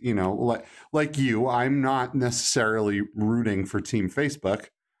point, you know, like you, I'm not necessarily rooting for Team Facebook.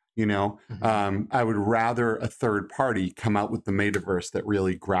 You know, I would rather a third party come out with the metaverse that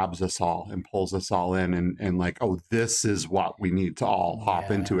really grabs us all and pulls us all in and like, oh, this is what we need to all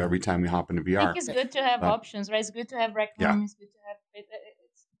hop into every time we hop into VR. I think it's good to have options, right? It's good to have Rec Room. It's good to have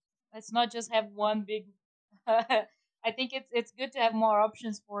let's not just have one big. I think it's good to have more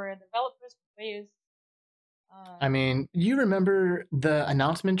options for developers, for players. I mean, you remember the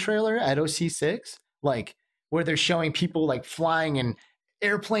announcement trailer at OC6, like where they're showing people like flying in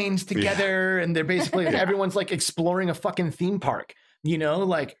airplanes together, and they're basically everyone's like exploring a fucking theme park. You know,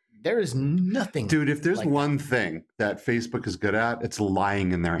 like there is nothing. Dude, if there's one thing that Facebook is good at, it's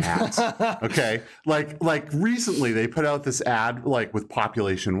lying in their ads. Okay, like recently they put out this ad like with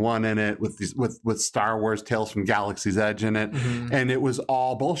Population 1 in it, with Star Wars Tales from Galaxy's Edge in it, and it was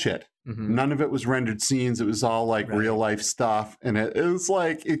all bullshit. None of it was rendered scenes. It was all like real life stuff, and it was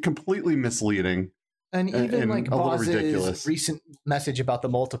like completely misleading. And even like Boz's recent message about the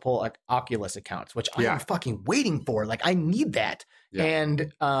multiple like Oculus accounts, which I'm fucking waiting for. Like I need that. Yeah.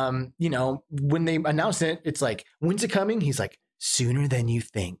 And you know, when they announce it, it's like, when's it coming? He's like, sooner than you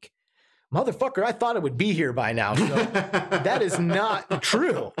think. Motherfucker, I thought it would be here by now. So that is not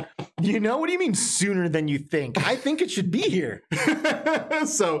true. You know, what do you mean sooner than you think? I think it should be here.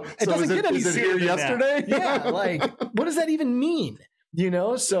 so it doesn't get any sooner than yesterday? Yeah, like what does that even mean? You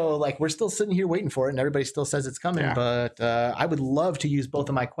know, so like we're still sitting here waiting for it, and everybody still says it's coming. Yeah. But I would love to use both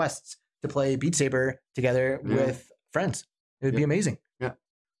of my quests to play Beat Saber together with friends. It would be amazing.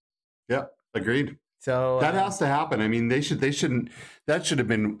 Yeah, agreed. So that has to happen. I mean, that should have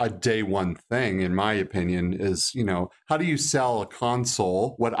been a day one thing, in my opinion, is, you know, how do you sell a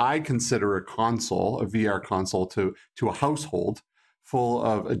console, what I consider a console, a VR console to a household full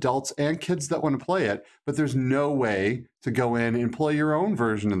of adults and kids that want to play it, but there's no way to go in and play your own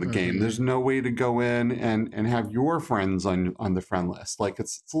version of the game. There's no way to go in and have your friends on the friend list. Like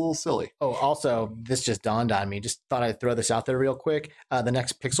it's a little silly. Oh, also, this just dawned on me. Just thought I'd throw this out there real quick. The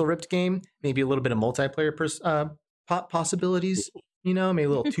next Pixel Ripped game, maybe a little bit of multiplayer possibilities. You know, maybe a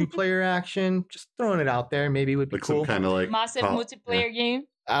little 2-player action. Just throwing it out there. Maybe it would be like cool. Some kind of like massive multiplayer game.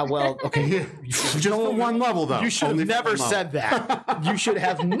 Well, okay. Just for one level, though. You should have never said that. You should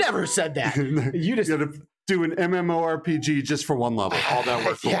have never said that. You just gotta do an MMORPG just for one level. All that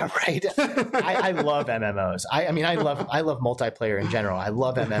works. Yeah, right. I love MMOs. I mean, I love multiplayer in general. I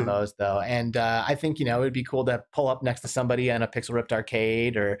love MMOs though, and I think, you know, it would be cool to pull up next to somebody in a Pixel Ripped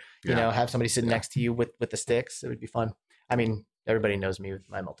arcade, or you know, have somebody sitting next to you with the sticks. It would be fun. I mean, everybody knows me with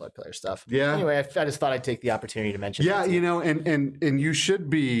my multiplayer stuff. Yeah. Anyway, I just thought I'd take the opportunity to mention. Yeah, you know, and you should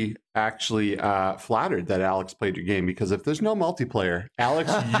be actually flattered that Alex played your game, because if there's no multiplayer,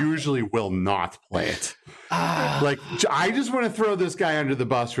 Alex usually will not play it. Like, I just want to throw this guy under the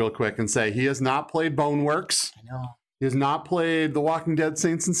bus real quick and say he has not played Boneworks. I know. He has not played The Walking Dead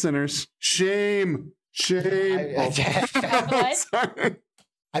Saints and Sinners. Shame. Sorry.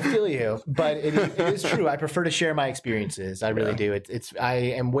 I feel you, but it is true. I prefer to share my experiences. I really do. I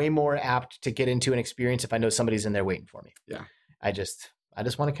am way more apt to get into an experience if I know somebody's in there waiting for me. Yeah. I just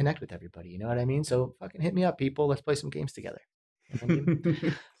want to connect with everybody. You know what I mean? So fucking hit me up, people. Let's play some games together.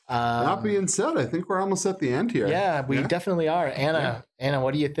 That being said, I think we're almost at the end here. Yeah, we definitely are. Anna,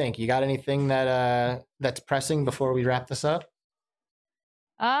 what do you think? You got anything that's pressing before we wrap this up?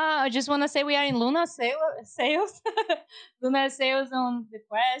 I just want to say we are in Luna sales. Luna sales on the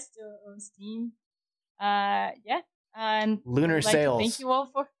Quest, on Steam. And Lunar sales. Thank you all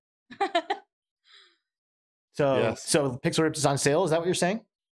for. So Pixel Ripped is on sale. Is that what you're saying?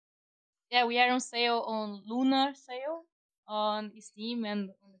 Yeah, we are on sale on Lunar sale on Steam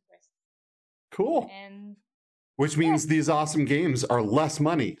and on the Quest. Cool. And which means these awesome games are less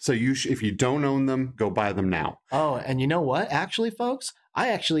money. So if you don't own them, go buy them now. Oh, and you know what? Actually, folks, I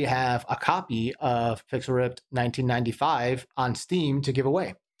actually have a copy of Pixel Ripped 1995 on Steam to give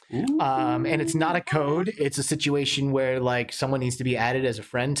away. And it's not a code. It's a situation where like someone needs to be added as a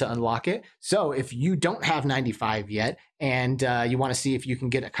friend to unlock it. So if you don't have 95 yet and you want to see if you can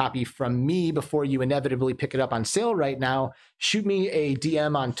get a copy from me before you inevitably pick it up on sale right now, shoot me a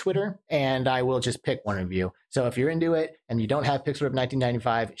DM on Twitter and I will just pick one of you. So if you're into it and you don't have Pixel Ripped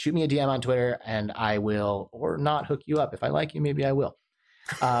 1995, shoot me a DM on Twitter and I will, or not, hook you up. If I like you, maybe I will.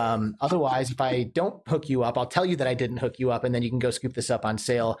 Otherwise, if I don't hook you up, I'll tell you that I didn't hook you up, and then you can go scoop this up on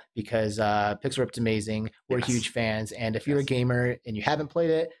sale because Pixel Ripped's amazing. We're huge fans, and if you're a gamer and you haven't played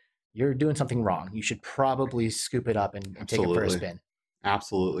it, you're doing something wrong. You should probably scoop it up and take it for a spin.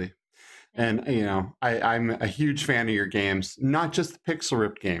 Absolutely. And, you know, I'm a huge fan of your games, not just the Pixel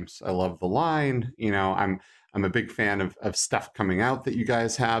Ripped games. I love the line. You know, I'm a big fan of stuff coming out that you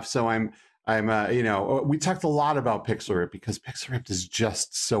guys have. So I'm you know, we talked a lot about Pixel Ripped because Pixel Ripped is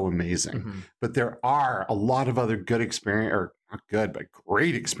just so amazing. But there are a lot of other good experience, or not good, but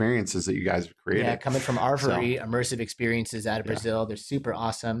great experiences that you guys have created. Yeah, coming from Arvory, immersive experiences out of Brazil. They're super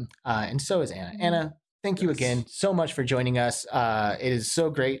awesome. And so is Anna. Anna, thank you again so much for joining us. It is so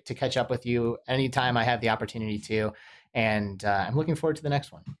great to catch up with you anytime I have the opportunity to. And I'm looking forward to the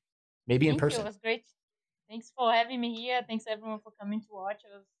next one. Maybe in person. It was great. Thanks for having me here. Thanks everyone for coming to watch.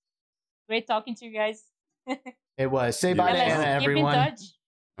 It was great talking to you guys. It was. Say bye to Anna, everyone. Keep in touch.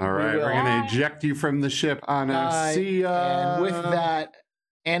 All right, we're going to eject you from the ship, Anna. See ya. And with that,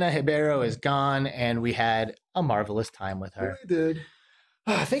 Anna Ribeiro is gone, and we had a marvelous time with her. We did.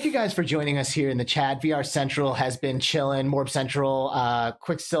 Thank you guys for joining us here in the chat. VR Central has been chilling. Morb Central,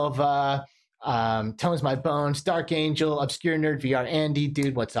 Quicksilver, Tones My Bones, Dark Angel, Obscure Nerd VR, Andy,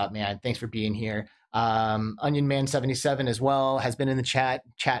 dude, what's up, man? Thanks for being here. Onion Man 77 as well has been in the chat,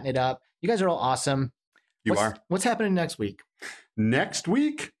 chatting it up. You guys are all awesome. What's happening next week? Next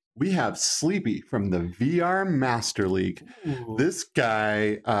week, we have Sleepy from the VR Master League. Ooh. This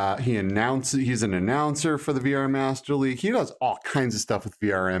guy, he's an announcer for the VR Master League. He does all kinds of stuff with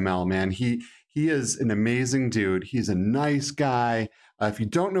VRML, man. He is an amazing dude. He's a nice guy. If you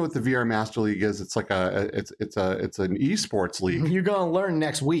don't know what the VR Master League is, it's like it's an esports league. You're going to learn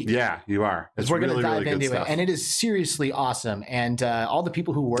next week. Yeah, you are. We're going to dive into it, and it is seriously awesome. And all the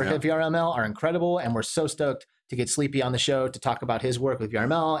people who work at VRML are incredible, and we're so stoked to get Sleepy on the show to talk about his work with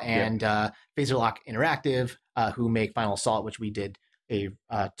VRML and Phaser Lock Interactive, who make Final Assault, which we did a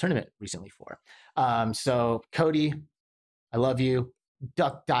tournament recently for. So Cody, I love you.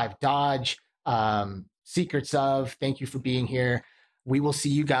 Duck Dive Dodge, Secrets of, thank you for being here. We will see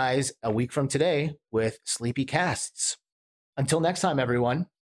you guys a week from today with Sleepy Casts. Until next time, everyone,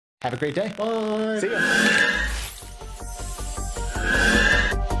 have a great day. Bye. See ya.